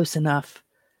it's close enough,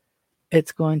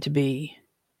 it's going to be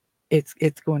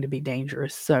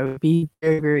dangerous. So be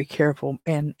very, very careful,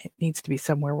 and it needs to be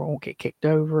somewhere where it won't get kicked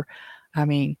over. I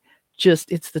mean,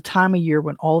 it's the time of year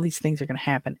when all these things are going to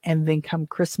happen. And then come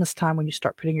Christmas time, when you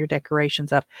start putting your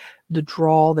decorations up, the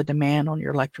demand on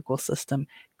your electrical system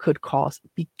could cause,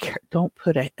 don't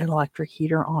put an electric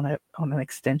heater on an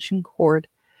extension cord.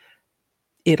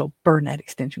 It'll burn that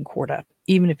extension cord up.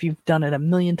 Even if you've done it a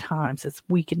million times, it's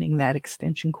weakening that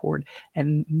extension cord.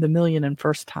 And the million and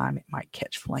first time, it might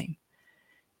catch flame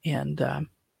and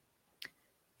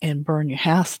burn your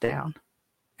house down.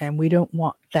 And we don't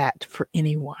want that for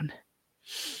anyone.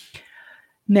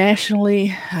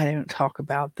 Nationally, I don't talk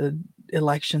about the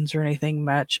elections or anything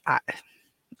much.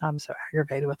 I'm so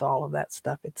aggravated with all of that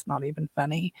stuff. It's not even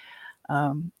funny.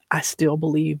 I still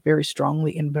believe very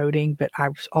strongly in voting, but I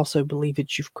also believe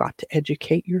that you've got to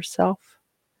educate yourself.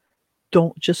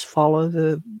 Don't just follow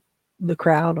the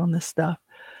crowd on this stuff.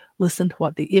 Listen to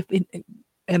what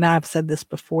and I've said this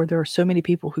before, there are so many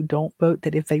people who don't vote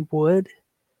that if they would,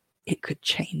 it could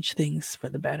change things for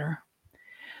the better.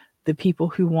 The people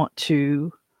who want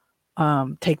to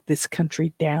take this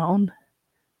country down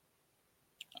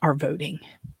are voting.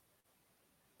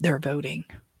 They're voting.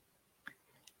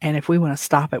 And if we want to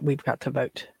stop it, we've got to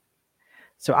vote.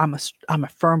 So I'm a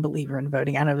firm believer in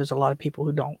voting. I know there's a lot of people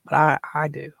who don't, but I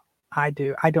do. I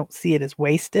do. I don't see it as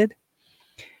wasted.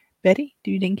 Betty,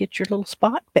 you didn't get your little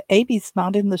spot? But Abby's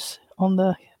not on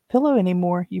the pillow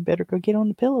anymore. You better go get on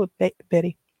the pillow,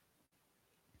 Betty.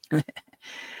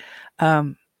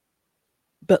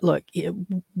 But look,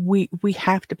 we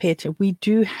have to pay attention. We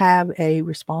do have a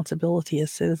responsibility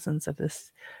as citizens of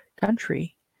this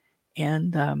country.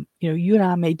 And, you and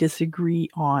I may disagree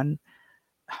on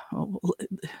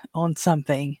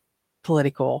something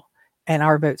political, and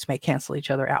our votes may cancel each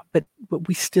other out, but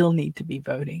we still need to be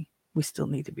voting. We still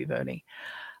need to be voting.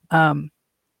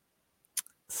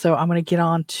 So I'm going to get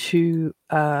on to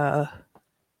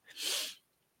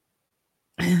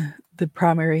the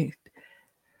primary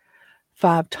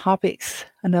 5 topics,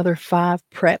 another 5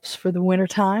 preps for the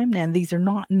wintertime. And these are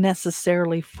not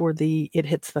necessarily for it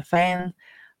hits the fan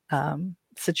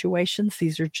situations.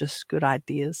 These are just good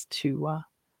ideas to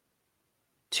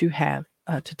have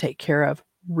to take care of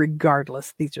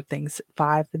regardless. These are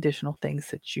 5 additional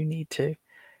things that you need to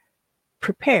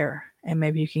prepare, and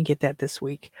maybe you can get that this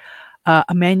week.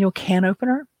 A manual can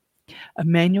opener. A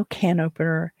manual can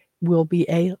opener will be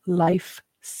a life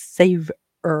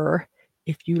saver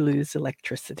if you lose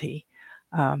electricity.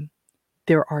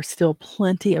 There are still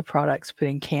plenty of products put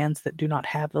in cans that do not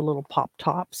have the little pop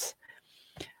tops.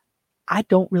 I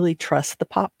don't really trust the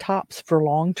pop tops for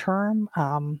long term.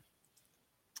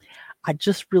 I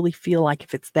just really feel like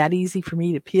if it's that easy for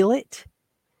me to peel it,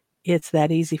 it's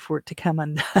that easy for it to come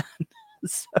undone.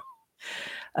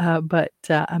 But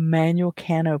a manual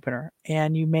can opener,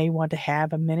 and you may want to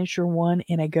have a miniature one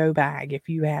in a go bag. If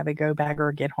you have a go bag or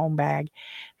a get home bag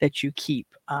that you keep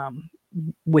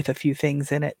with a few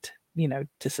things in it,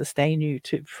 to sustain you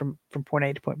from point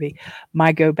A to point B.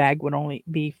 My go bag would only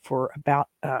be for about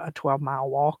a 12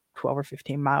 or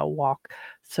 15-mile walk.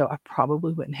 So I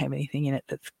probably wouldn't have anything in it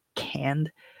that's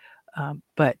canned.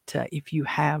 But if you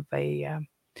have a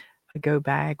go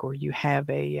bag, or you have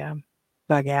a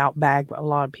bug out bag, a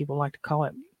lot of people like to call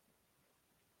it,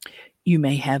 you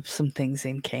may have some things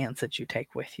in cans that you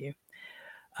take with you.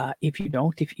 If you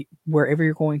don't, wherever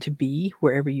you're going to be,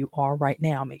 wherever you are right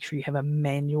now, make sure you have a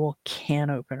manual can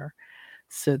opener,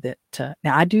 so that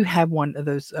now I do have one of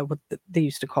those what they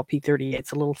used to call P38.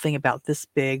 It's a little thing about this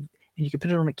big, and you can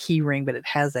put it on a key ring, but it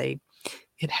has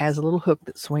a little hook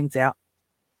that swings out,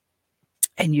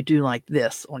 and you do like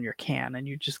this on your can, and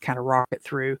you just kind of rock it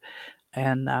through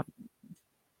and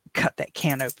cut that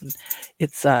can open.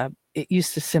 It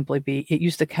used to simply be, it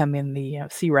used to come in the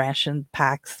sea ration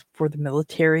packs for the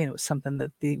military, and it was something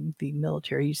that the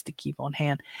military used to keep on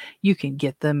hand. You can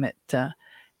get them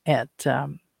at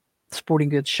sporting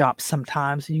goods shops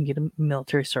sometimes. You can get a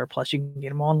military surplus. You can get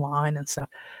them online and stuff.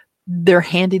 They're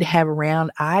handy to have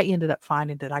around. I ended up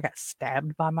finding that I got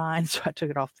stabbed by mine, so I took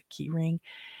it off the key ring,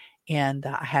 and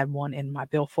I had one in my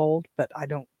billfold, but I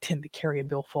don't tend to carry a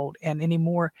billfold. And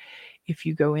anymore, if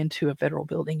you go into a federal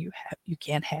building, you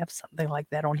can't have something like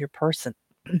that on your person.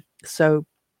 So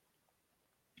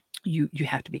you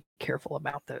have to be careful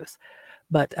about those.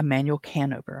 But a manual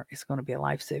can opener is going to be a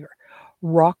lifesaver.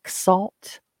 Rock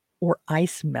salt or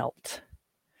ice melt.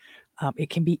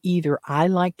 It can be either. I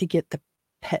like to get the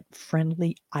pet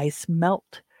friendly ice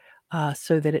melt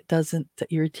so that it doesn't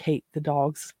irritate the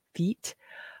dog's feet.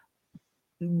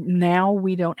 Now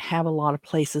we don't have a lot of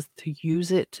places to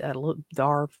use it.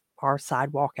 Our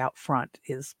sidewalk out front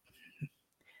is,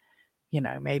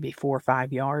 maybe 4 or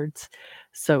 5 yards,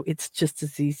 so it's just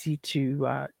as easy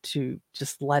to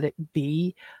just let it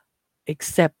be.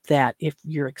 Except that if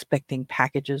you're expecting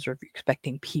packages or if you're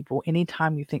expecting people,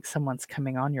 anytime you think someone's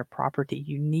coming on your property,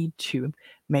 you need to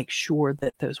make sure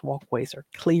that those walkways are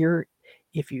clear.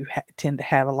 If you tend to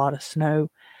have a lot of snow,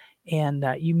 and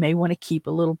you may want to keep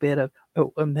a little bit of.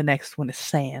 Oh, and the next one is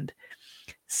sand.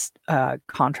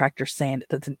 Contractor sand.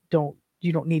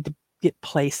 You don't need to get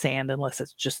play sand unless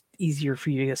it's just easier for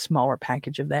you to get a smaller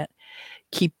package of that.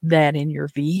 Keep that in your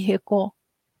vehicle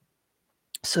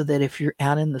so that if you're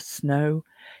out in the snow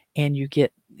and you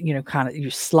get, kind of, you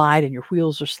slide and your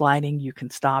wheels are sliding, you can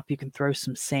stop, you can throw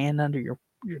some sand under your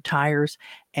tires,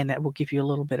 and that will give you a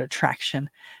little bit of traction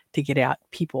to get out.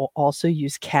 People also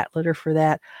use cat litter for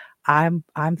that. I'm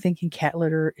thinking cat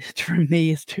litter for me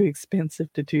is too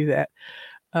expensive to do that.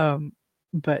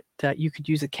 But you could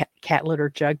use a cat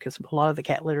litter jug, because a lot of the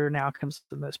cat litter now comes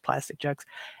in those plastic jugs,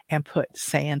 and put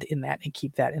sand in that and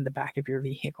keep that in the back of your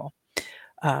vehicle.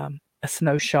 A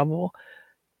snow shovel.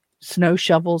 Snow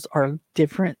shovels are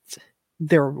different.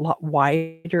 They're a lot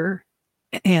wider,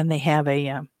 and they have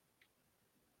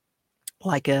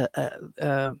like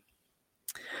they're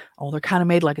kind of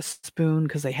made like a spoon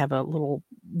because they have a little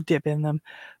dip in them,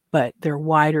 but they're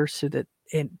wider so that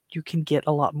you can get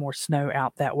a lot more snow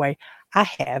out that way. I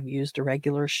have used a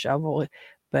regular shovel,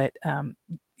 but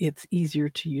it's easier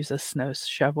to use a snow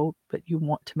shovel, but you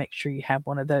want to make sure you have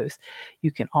one of those.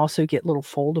 You can also get little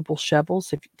foldable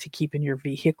shovels to keep in your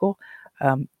vehicle.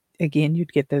 Again,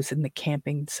 you'd get those in the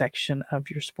camping section of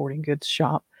your sporting goods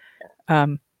shop.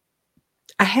 I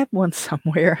have one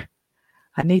somewhere.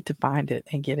 I need to find it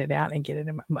and get it out and get it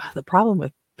in the problem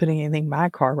with putting anything in my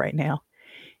car right now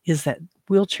is that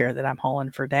wheelchair that I'm hauling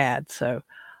for Dad. So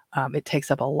it takes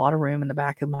up a lot of room in the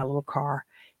back of my little car.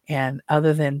 And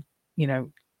other than,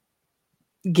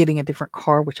 getting a different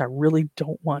car, which I really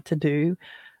don't want to do,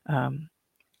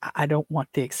 I don't want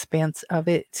the expense of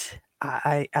it.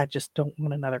 I just don't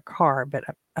want another car, but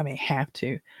I may have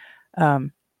to.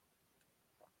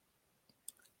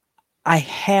 I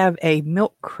have a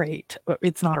milk crate.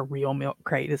 It's not a real milk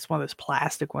crate. It's one of those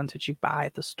plastic ones that you buy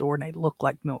at the store, and they look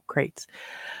like milk crates.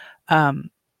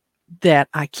 That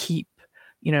I keep,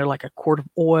 like a quart of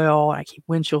oil. I keep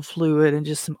windshield fluid and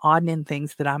just some odd and end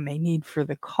things that I may need for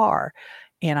the car.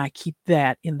 And I keep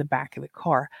that in the back of the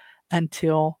car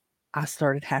until I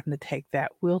started having to take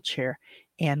that wheelchair.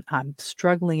 And I'm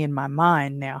struggling in my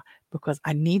mind now because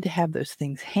I need to have those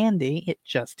things handy,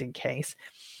 just in case.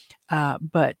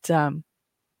 But I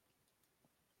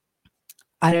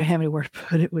don't have anywhere to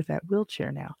put it with that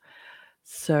wheelchair now.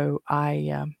 So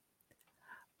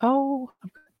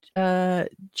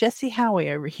Jesse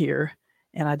Howie over here,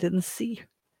 and I didn't see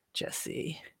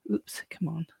Jesse. Oops, come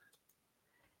on.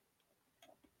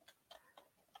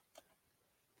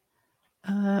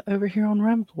 Over here on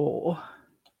Rumble.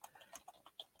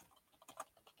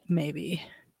 Maybe.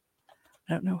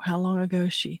 I don't know how long ago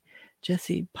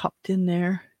Jesse popped in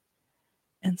there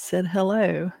and said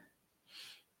hello.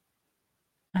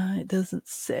 It doesn't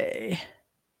say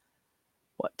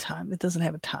what time. It doesn't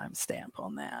have a timestamp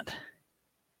on that.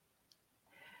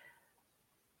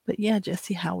 But yeah,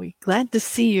 Jesse Howie, glad to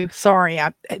see you. Sorry,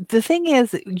 the thing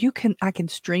is, I can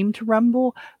stream to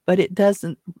Rumble, but it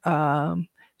doesn't.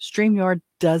 StreamYard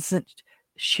doesn't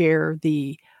share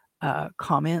the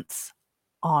comments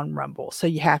on Rumble, so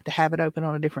you have to have it open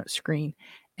on a different screen.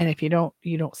 And if you don't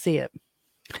see it.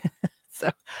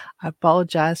 So I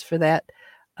apologize for that,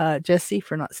 Jesse,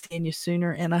 for not seeing you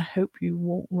sooner, and I hope you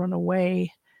won't run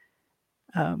away.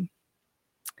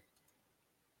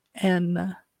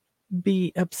 and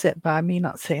be upset by me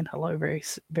not saying hello very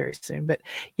soon. But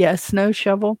yeah, a snow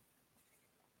shovel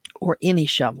or any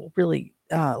shovel, really.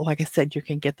 Like I said, you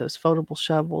can get those foldable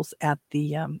shovels at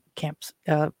the camps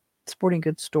sporting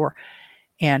goods store,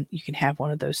 and you can have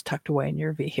one of those tucked away in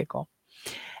your vehicle.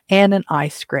 And an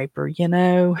ice scraper.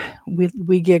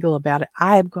 We giggle about it.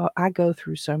 I go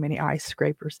through so many ice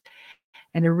scrapers,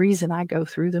 and the reason I go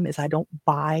through them is I don't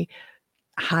buy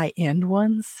high end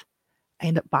ones. I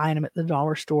end up buying them at the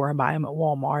dollar store. I buy them at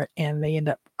Walmart, and they end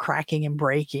up cracking and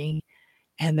breaking.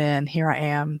 And then here I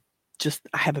am, just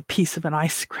I have a piece of an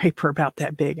ice scraper about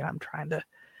that big, and I'm trying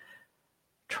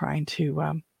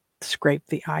to scrape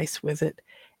the ice with it,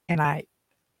 and I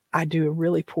do a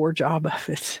really poor job of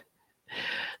it.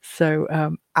 So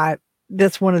I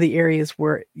that's one of the areas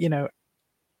where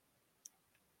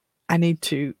I need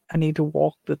to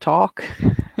walk the talk.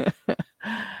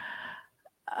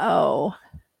 Oh,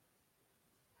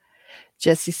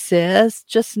 Jesse says,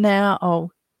 just now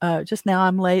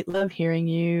I'm late. Love hearing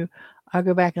you. I'll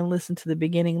go back and listen to the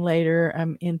beginning later.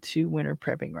 I'm into winter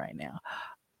prepping right now.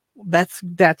 That's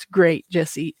great,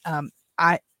 Jesse.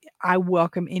 I I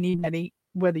welcome anybody,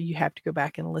 whether you have to go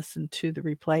back and listen to the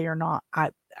replay or not.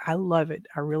 I love it.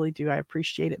 I really do. I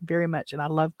appreciate it very much, and I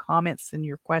love comments and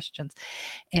your questions.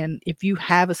 And if you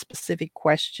have a specific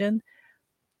question,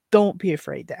 don't be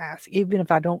afraid to ask. Even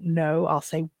if I don't know, I'll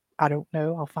say I don't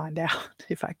know. I'll find out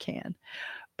if I can.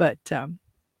 But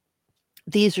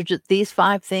these are just these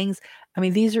 5 things. I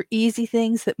mean, these are easy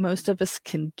things that most of us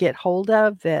can get hold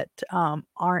of that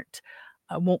aren't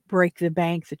won't break the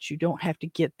bank, that you don't have to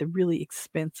get the really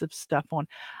expensive stuff on.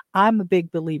 I'm a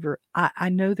big believer. I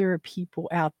know there are people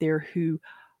out there who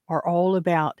are all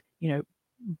about,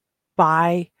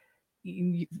 buy.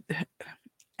 y-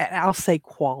 I'll say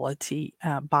quality,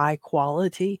 buy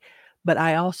quality, but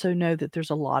I also know that there's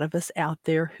a lot of us out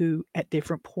there who, at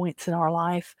different points in our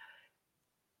life,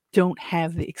 don't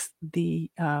have the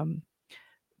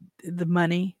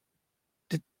money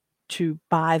to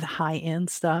buy the high end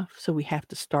stuff. So we have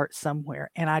to start somewhere,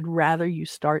 and I'd rather you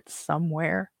start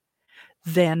somewhere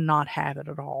than not have it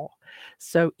at all.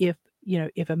 So if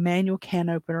a manual can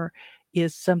opener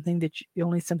is something that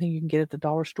only something you can get at the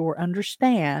dollar store,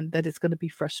 understand that it's going to be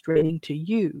frustrating to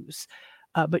use.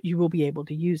 But you will be able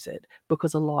to use it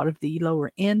because a lot of the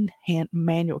lower end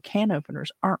manual can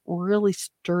openers aren't really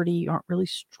sturdy, aren't really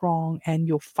strong, and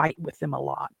you'll fight with them a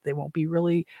lot. They won't be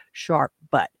really sharp,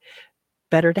 but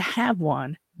better to have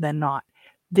one than not.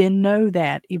 Then know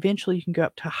that eventually you can go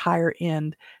up to a higher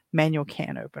end manual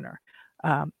can opener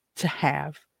to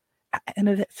have. I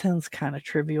know that sounds kind of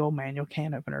trivial, manual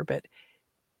can opener, but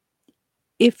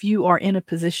if you are in a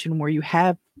position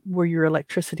where your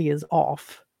electricity is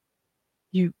off,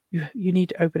 you need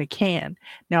to open a can.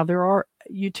 Now there are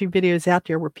YouTube videos out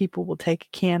there where people will take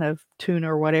a can of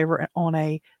tuna or whatever on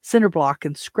a cinder block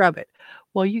and scrub it.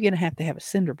 Well, you're going to have a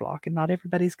cinder block, and not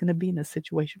everybody's going to be in a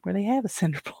situation where they have a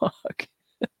cinder block.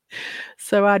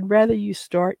 So I'd rather you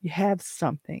have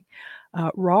something.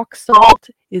 Rock salt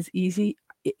is easy.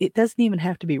 It doesn't even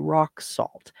have to be rock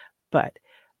salt, but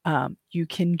you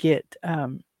can get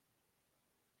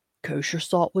kosher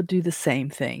salt would do the same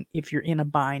thing if you're in a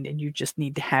bind and you just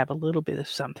need to have a little bit of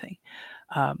something.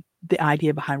 The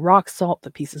idea behind rock salt,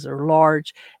 the pieces are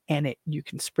large, and you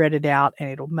can spread it out and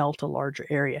it'll melt a larger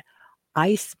area.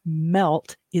 Ice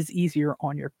melt is easier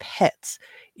on your pets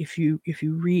if you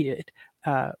read it.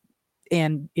 Uh,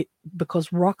 and it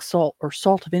because rock salt or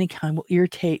salt of any kind will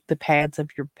irritate the pads of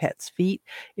your pet's feet.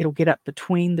 It'll get up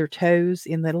between their toes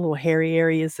in the little hairy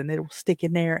areas, and it'll stick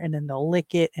in there, and then they'll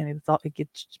lick it, and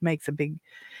makes a big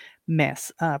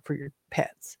mess for your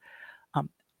pets. Um,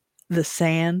 the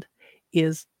sand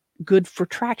is good for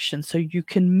traction, so you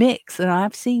can mix. And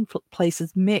I've seen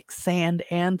places mix sand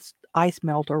and ice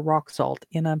melt or rock salt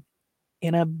in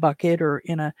a bucket or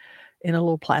in a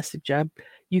little plastic jug.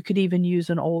 You could even use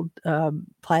an old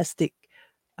plastic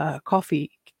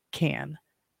coffee can.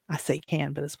 I say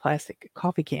can, but it's plastic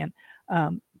coffee can,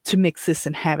 to mix this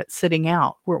and have it sitting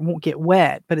out where it won't get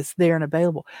wet, but it's there and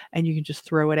available, and you can just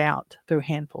throw it out, throw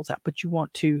handfuls out. But you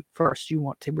want to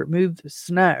remove the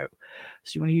snow,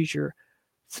 so you want to use your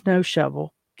snow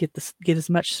shovel, get as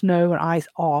much snow and ice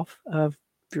off of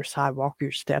your sidewalk or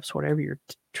your steps, whatever you're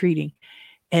treating,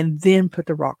 and then put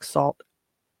the rock salt,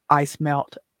 ice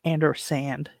melt, and or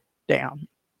sand down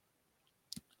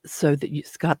so that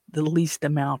it's got the least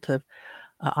amount of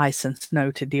ice and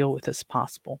snow to deal with as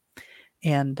possible.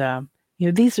 And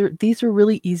these are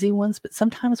really easy ones, but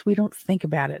sometimes we don't think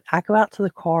about it. I go out to the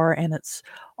car and it's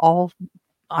all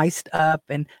iced up,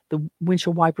 and the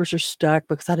windshield wipers are stuck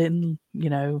because I didn't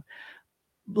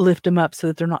lift them up so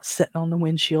that they're not sitting on the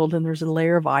windshield and there's a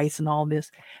layer of ice and all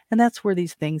this. And that's where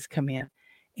these things come in.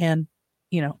 And,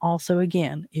 also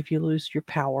again, if you lose your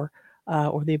power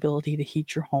or the ability to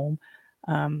heat your home,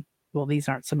 well, these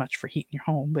aren't so much for heating your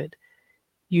home, but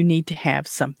you need to have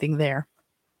something there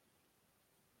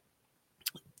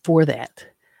for that.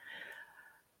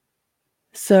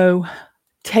 So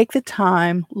take the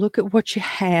time, look at what you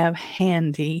have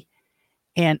handy,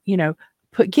 and you don't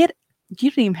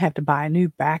even have to buy a new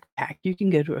backpack. You can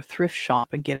go to a thrift shop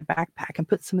and get a backpack and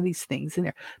put some of these things in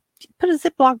there. Put a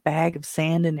Ziploc bag of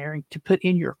sand in there to put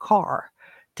in your car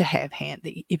to have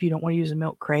handy if you don't want to use a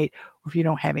milk crate or if you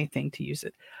don't have anything to use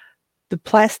it. The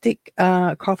plastic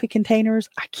coffee containers,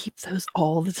 I keep those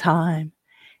all the time.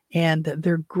 And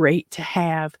they're great to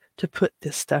have to put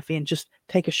this stuff in. Just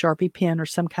take a Sharpie pen or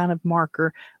some kind of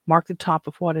marker, mark the top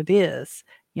of what it is,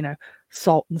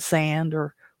 salt and sand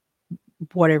or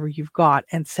whatever you've got,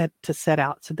 and set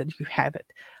out so that you have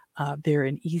it there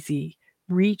in easy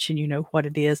reach and you know what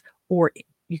it is, or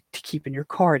to keep in your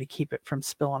car to keep it from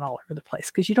spilling all over the place.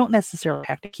 Because you don't necessarily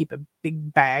have to keep a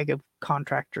big bag of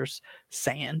contractor's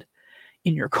sand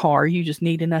in your car. You just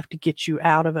need enough to get you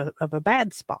out of a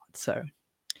bad spot. So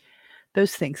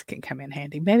those things can come in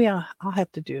handy. Maybe I'll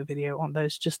have to do a video on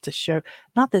those just to show,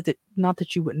 not that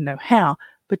you wouldn't know how,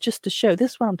 but just to show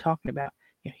this is what I'm talking about.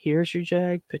 Here's your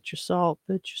jug, put your salt,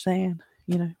 put your sand,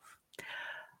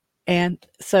 And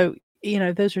so,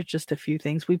 those are just a few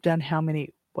things. We've done how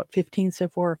many, 15 so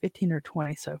far, 15 or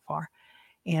 20 so far.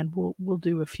 And we'll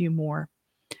do a few more.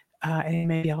 And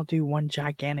maybe I'll do one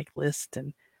gigantic list.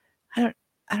 And I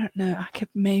don't know. I could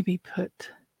maybe put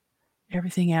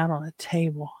everything out on a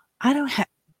table. I don't have.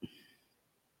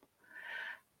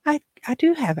 I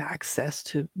do have access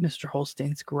to Mr.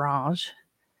 Holstein's garage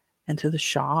and to the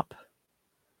shop.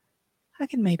 I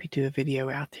can maybe do a video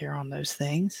out there on those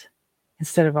things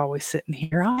instead of always sitting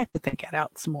here. I'll have to think that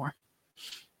out some more.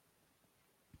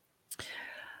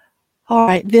 All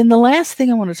right, then the last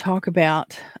thing I want to talk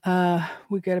about,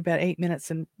 we've got about 8 minutes,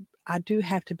 and I do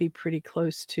have to be pretty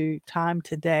close to time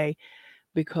today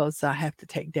because I have to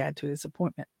take Dad to his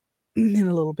appointment in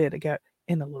a little bit.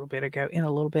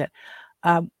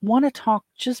 I want to talk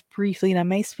just briefly, and I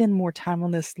may spend more time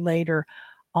on this later,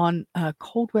 on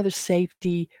cold weather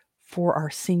safety for our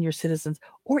senior citizens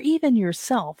or even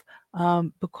yourself,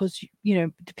 because,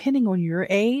 depending on your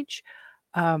age,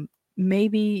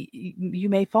 maybe you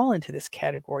may fall into this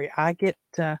category. I get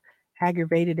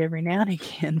aggravated every now and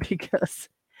again because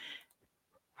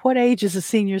what age is a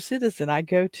senior citizen? I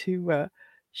go to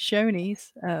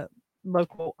Shoney's,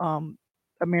 local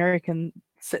American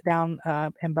sit down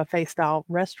and buffet style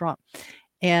restaurant,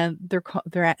 and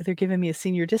they're giving me a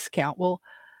senior discount. Well,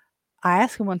 I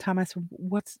asked them one time. I said,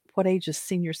 "What age is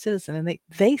senior citizen?" And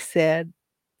they said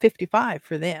 55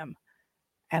 for them.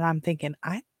 And I'm thinking,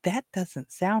 that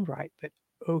doesn't sound right, but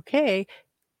okay.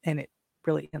 And it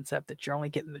really ends up that you're only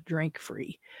getting the drink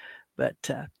free, but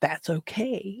that's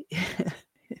okay.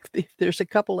 If there's a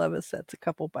couple of us, that's a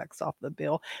couple bucks off the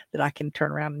bill that I can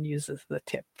turn around and use as the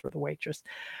tip for the waitress.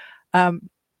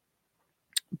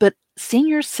 But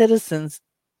senior citizens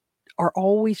are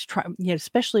always trying,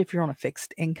 especially if you're on a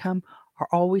fixed income, are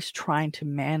always trying to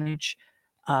manage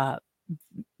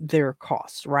their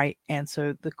costs, right? And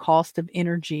so the cost of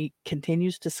energy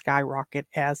continues to skyrocket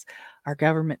as our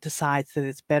government decides that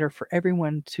it's better for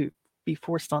everyone to be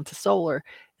forced onto solar,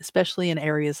 especially in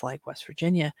areas like West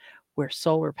Virginia, where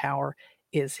solar power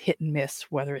is hit and miss,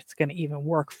 whether it's going to even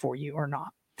work for you or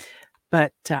not.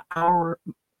 But our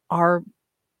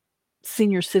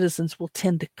senior citizens will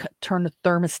tend to turn the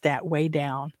thermostat way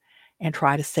down and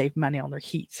try to save money on their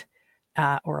heat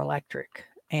or electric.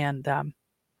 And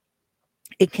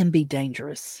it can be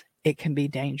dangerous. It can be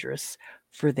dangerous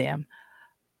for them.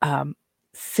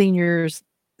 Senior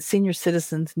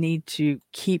citizens need to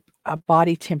keep a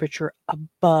body temperature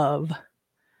above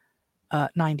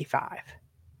 95.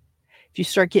 If you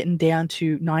start getting down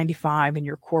to 95 in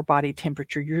your core body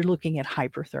temperature, you're looking at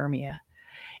hypothermia.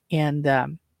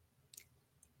 And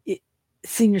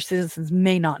senior citizens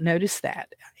may not notice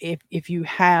that. If you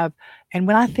have, and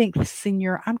when I think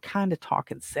senior, I'm kind of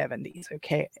talking 70s,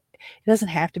 okay? It doesn't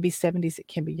have to be 70s, it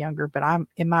can be younger, but I'm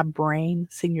in my brain,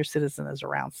 senior citizen is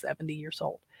around 70 years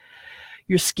old.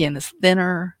 Your skin is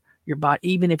thinner, your body,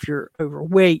 even if you're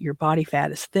overweight, your body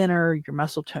fat is thinner, your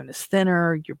muscle tone is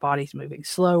thinner, your body's moving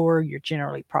slower, you're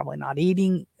generally probably not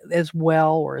eating as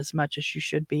well or as much as you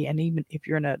should be. And even if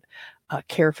you're in a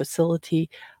care facility,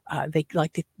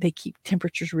 they keep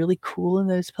temperatures really cool in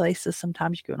those places.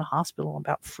 Sometimes you go in a hospital and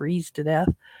about freeze to death.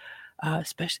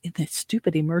 especially in the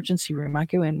stupid emergency room. I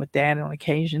go in with Dad on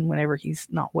occasion whenever he's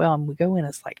not well, and we go in.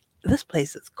 It's like this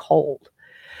place is cold,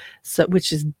 so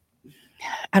which is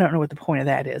I don't know what the point of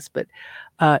that is, but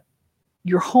uh,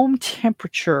 your home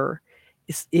temperature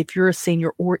is if you're a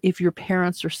senior or if your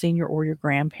parents are senior or your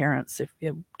grandparents, if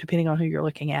depending on who you're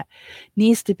looking at,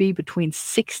 needs to be between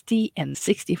 60 and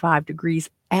 65 degrees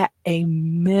at a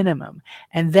minimum,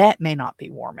 and that may not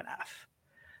be warm enough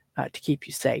to keep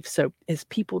you safe. So as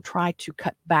people try to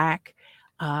cut back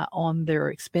on their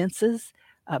expenses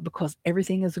because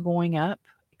everything is going up,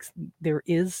 there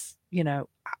is,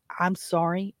 I'm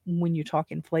sorry, when you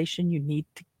talk inflation, you need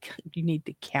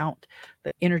to count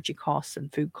the energy costs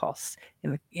and food costs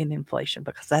in inflation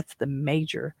because that's the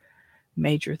major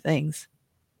things.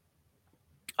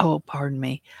 Oh, pardon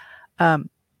me. Um,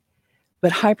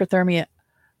 but hyperthermia,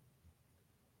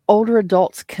 older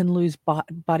adults can lose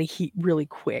body heat really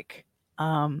quick.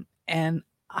 And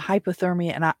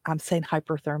hypothermia, and I'm saying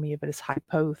hyperthermia, but it's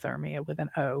hypothermia with an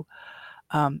O,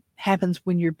 happens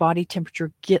when your body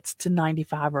temperature gets to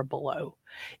 95 or below.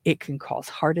 It can cause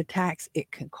heart attacks.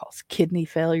 It can cause kidney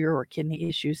failure or kidney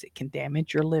issues. It can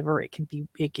damage your liver.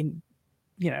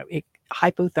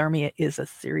 Hypothermia is a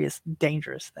serious,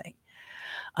 dangerous thing.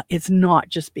 It's not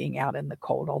just being out in the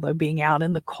cold, although being out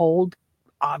in the cold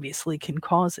obviously can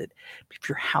cause it. If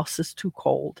your house is too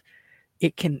cold,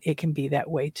 it can be that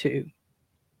way too.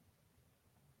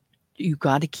 You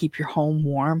got to keep your home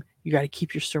warm. You got to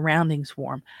keep your surroundings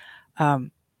warm.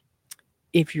 Um,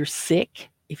 if you're sick,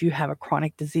 if you have a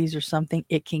chronic disease or something,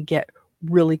 it can get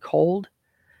really cold,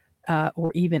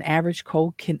 or even average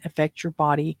cold can affect your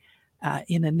body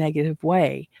in a negative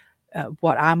way.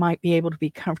 What I might be able to be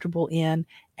comfortable in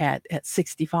at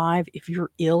 65, if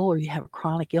you're ill or you have a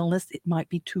chronic illness, it might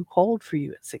be too cold for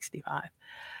you at 65.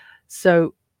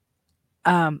 So,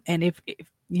 and if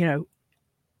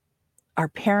our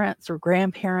parents or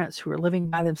grandparents who are living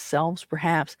by themselves,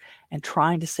 perhaps, and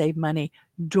trying to save money,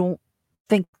 don't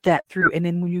think that through. And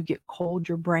then when you get cold,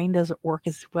 your brain doesn't work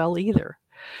as well either.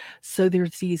 So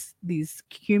there's these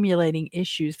accumulating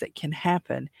issues that can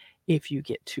happen if you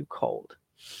get too cold.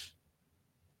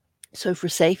 So for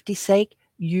safety's sake,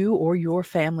 you or your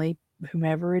family,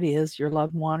 whomever it is, your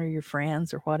loved one or your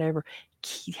friends or whatever,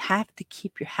 have to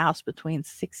keep your house between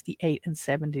 68 and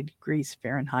 70 degrees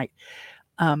Fahrenheit.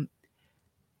 Um,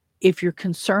 if you're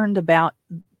concerned about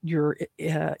your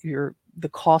the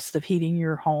cost of heating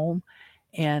your home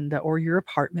and or your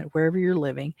apartment wherever you're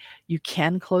living, you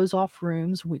can close off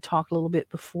rooms. We talked a little bit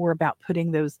before about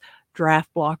putting those draft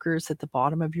blockers at the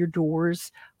bottom of your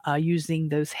doors, using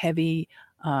those heavy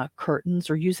curtains,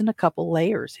 or using a couple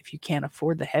layers if you can't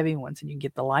afford the heavy ones and you can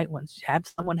get the light ones. Have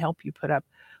someone help you put up,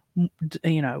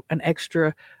 an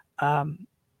extra um,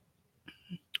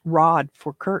 rod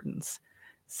for curtains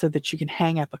so that you can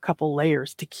hang up a couple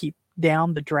layers to keep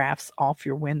down the drafts off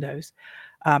your windows.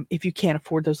 If you can't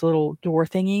afford those little door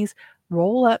thingies,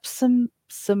 roll up some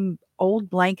old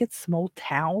blankets, some old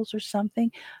towels or something.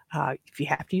 If you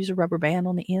have to use a rubber band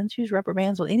on the ends, use rubber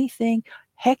bands on anything.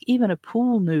 Heck, even a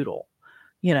pool noodle,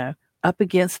 you know, up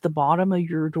against the bottom of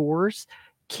your doors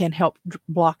can help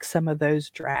block some of those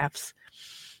drafts.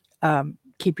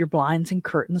 Keep your blinds and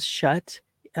curtains shut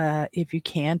if you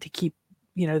can to keep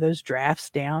those drafts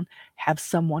down. Have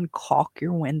someone caulk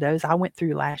your windows. I went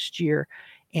through last year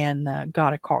and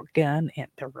got a caulk gun, and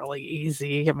they're really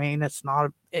easy. I mean, it's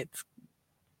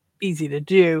easy to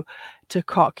do to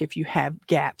caulk if you have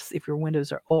gaps, if your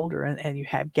windows are older and you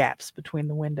have gaps between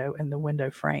the window and the window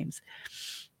frames.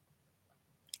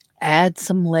 Add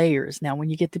some layers. Now, when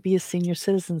you get to be a senior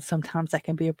citizen, sometimes that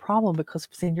can be a problem because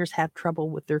seniors have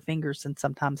trouble with their fingers and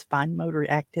sometimes fine motor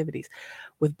activities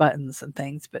with buttons and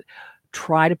things. But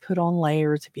try to put on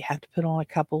layers. If you have to put on a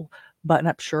couple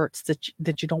button-up shirts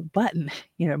that you don't button,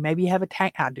 maybe you have a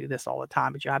tank. I do this all the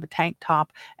time, but you have a tank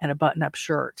top and a button-up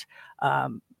shirt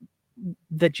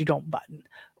that you don't button,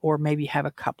 or maybe you have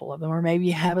a couple of them, or maybe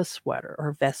you have a sweater or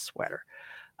a vest sweater.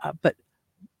 But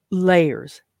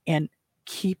layers, and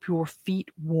keep your feet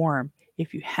warm.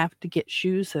 If you have to get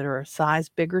shoes that are a size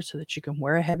bigger so that you can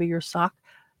wear a heavier sock,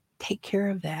 take care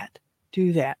of that.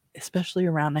 Do that, especially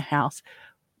around the house.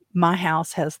 My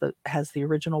house has the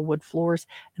original wood floors,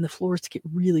 and the floors get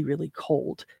really, really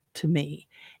cold to me.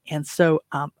 And so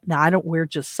now I don't wear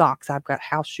just socks. I've got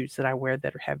house shoes that I wear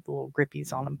that have little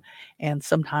grippies on them, and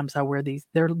sometimes I wear these.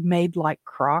 They're made like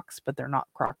Crocs, but they're not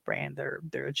Croc brand.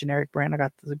 They're a generic brand I got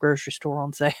at the grocery store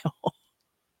on sale.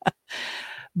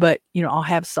 But I'll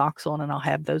have socks on and I'll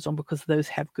have those on because those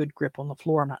have good grip on the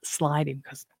floor. I'm not sliding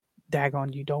because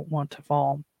daggone you don't want to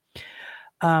fall.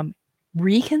 Um,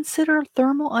 reconsider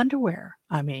thermal underwear.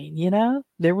 I mean,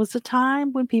 there was a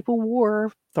time when people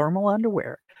wore thermal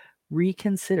underwear.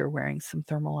 Reconsider wearing some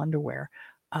thermal underwear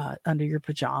under your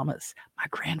pajamas. My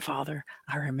grandfather,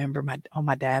 I remember on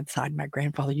my dad's side, my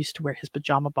grandfather used to wear his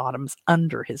pajama bottoms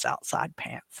under his outside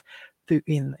pants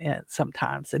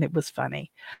sometimes, and it was funny.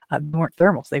 They weren't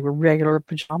thermals; they were regular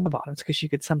pajama bottoms because you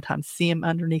could sometimes see him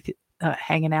underneath it,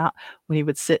 hanging out when he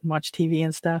would sit and watch TV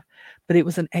and stuff. But it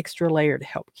was an extra layer to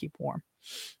help keep warm.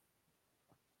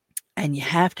 And you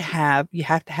have to have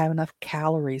enough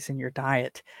calories in your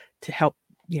diet to help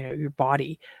your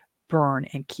body burn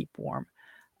and keep warm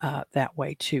that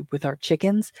way too. With our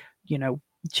chickens, of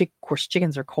course,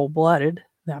 chickens are cold blooded.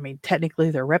 I mean,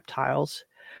 technically they're reptiles,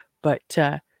 but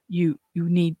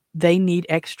they need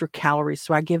extra calories.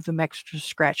 So I give them extra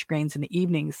scratch grains in the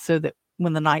evenings so that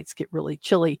when the nights get really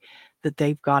chilly, that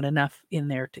they've got enough in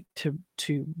there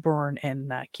to burn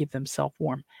and keep themselves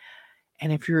warm.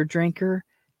 And if you're a drinker,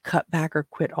 cut back or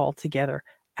quit altogether.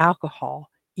 Alcohol,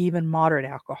 even moderate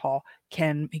alcohol,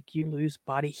 can make you lose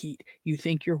body heat. You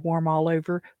think you're warm all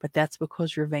over, but that's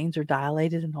because your veins are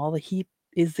dilated and all the heat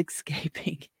is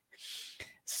escaping.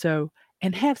 So,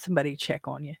 and have somebody check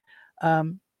on you.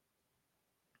 Um,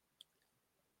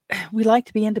 we like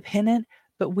to be independent,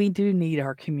 but we do need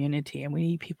our community, and we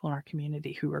need people in our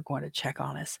community who are going to check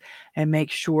on us and make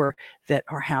sure that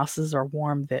our houses are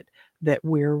warm, that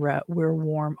we're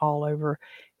warm all over,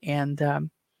 and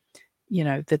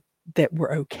that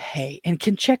we're okay, and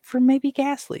can check for maybe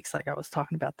gas leaks, like I was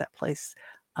talking about that place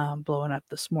blowing up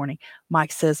this morning.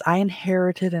 Mike says, I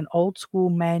inherited an old school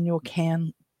manual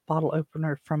can bottle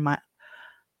opener from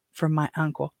my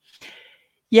uncle.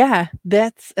 Yeah,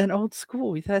 that's an old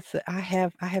school. I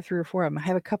have 3 or 4 of them. I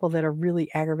have a couple that are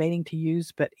really aggravating to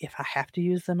use, but if I have to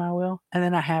use them, I will. And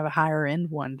then I have a higher end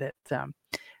one that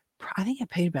I think I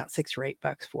paid about $6 or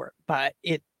 $8 for it, but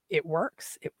it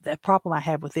works. The problem I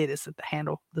have with it is that the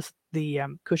handle,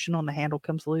 the cushion on the handle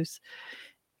comes loose.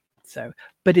 So,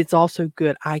 but it's also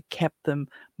good. I kept them.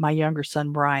 My younger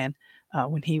son Brian,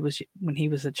 when he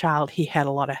was a child, he had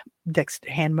a lot of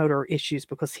hand motor issues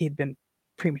because he had been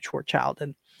premature child,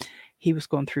 and he was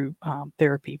going through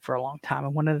therapy for a long time.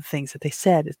 And one of the things that they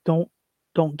said is don't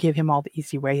give him all the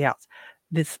easy way outs.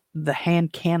 The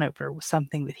hand can opener was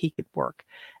something that he could work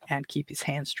and keep his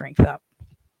hand strength up.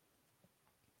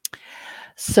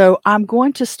 So I'm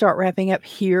going to start wrapping up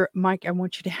here. Mike, I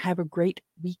want you to have a great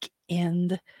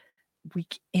weekend.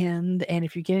 And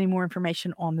if you get any more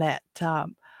information on that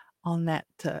um,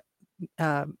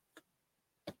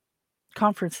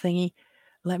 conference thingy,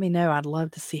 let me know. I'd love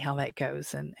to see how that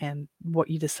goes and what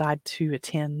you decide to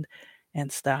attend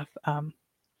and stuff.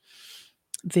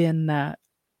 Then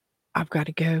I've got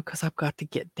to go because I've got to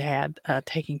get Dad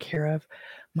taken care of.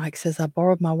 Mike says, I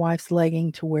borrowed my wife's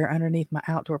legging to wear underneath my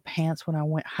outdoor pants when I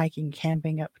went hiking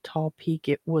camping up Tall Peak.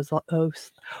 It was,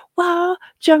 well,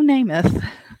 Joe Namath.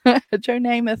 Joe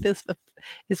Namath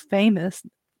is famous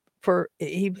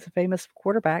he was a famous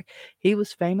quarterback. He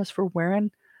was famous for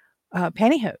wearing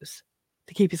pantyhose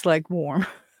to keep his leg warm.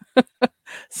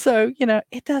 So,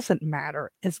 it doesn't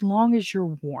matter as long as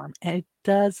you're warm, and it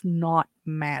does not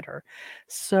matter.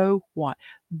 So what?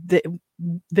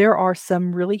 There are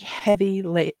some really heavy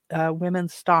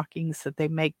women's stockings that they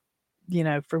make,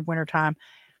 for wintertime,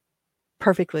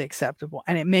 perfectly acceptable.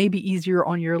 And it may be easier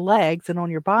on your legs and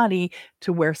on your body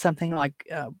to wear something like,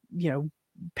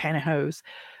 pantyhose,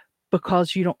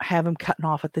 because you don't have them cutting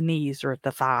off at the knees or at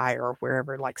the thigh or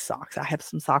wherever, like socks. I have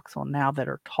some socks on now that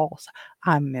are tall. So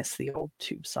I miss the old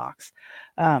tube socks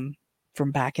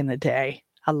from back in the day.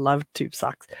 I love tube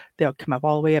socks. They'll come up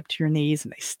all the way up to your knees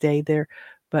and they stay there.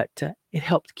 But it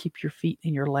helps keep your feet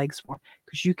and your legs warm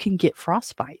because you can get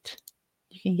frostbite.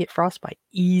 You can get frostbite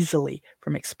easily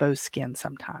from exposed skin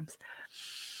sometimes.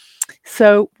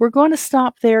 So we're going to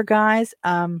stop there, guys.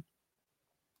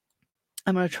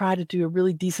 I'm going to try to do a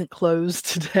really decent close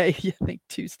today. I think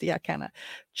Tuesday I kind of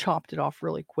chopped it off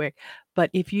really quick. But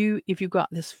if you got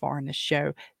this far in the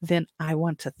show, then I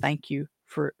want to thank you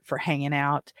for hanging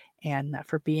out and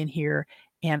for being here.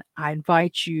 And I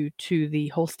invite you to the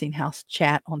Holstein House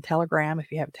chat on Telegram.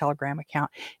 If you have a Telegram account,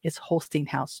 it's Holstein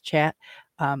House chat.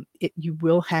 You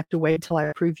will have to wait until I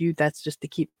approve you. That's just to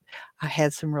keep. I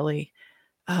had some really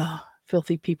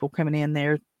filthy people coming in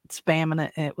there spamming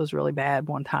it, and it was really bad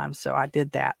one time, so I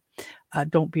did that.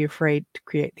 Don't be afraid to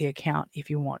create the account if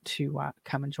you want to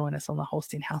come and join us on the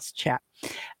Holstein House chat.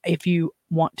 If you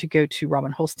want to go to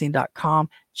robinholstein.com,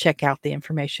 check out the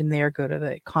information there. Go to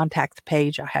the contact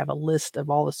page. I have a list of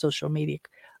all the social media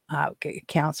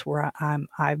accounts where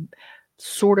I'm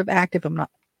sort of active. I'm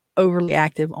not overly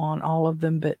active on all of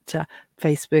them, but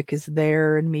Facebook is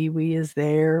there and MeWe is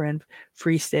there and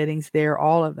Freesteading's there.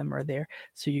 All of them are there.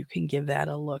 So you can give that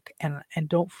a look. And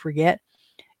don't forget,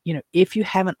 if you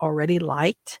haven't already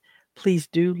liked, please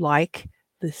do like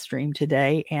the stream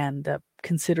today and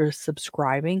consider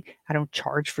subscribing. I don't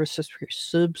charge for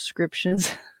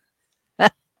subscriptions.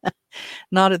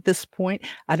 Not at this point.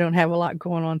 I don't have a lot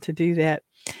going on to do that.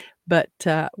 But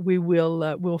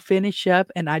we'll finish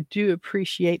up, and I do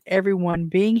appreciate everyone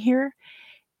being here.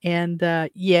 And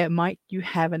Mike, you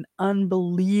have an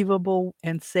unbelievable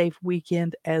and safe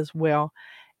weekend as well.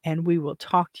 And we will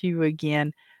talk to you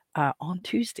again on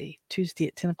Tuesday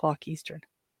at 10 o'clock Eastern.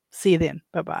 See you then.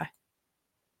 Bye-bye.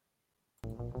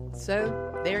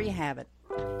 So there you have it.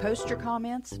 Post your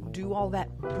comments, do all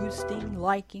that boosting,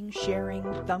 liking, sharing,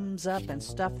 thumbs up, and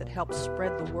stuff that helps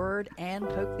spread the word and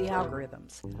poke the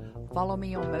algorithms. Follow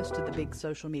me on most of the big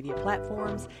social media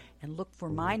platforms and look for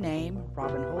my name,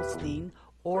 Robin Holstein,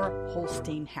 or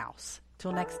Holstein House.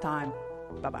 Till next time,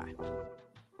 bye-bye.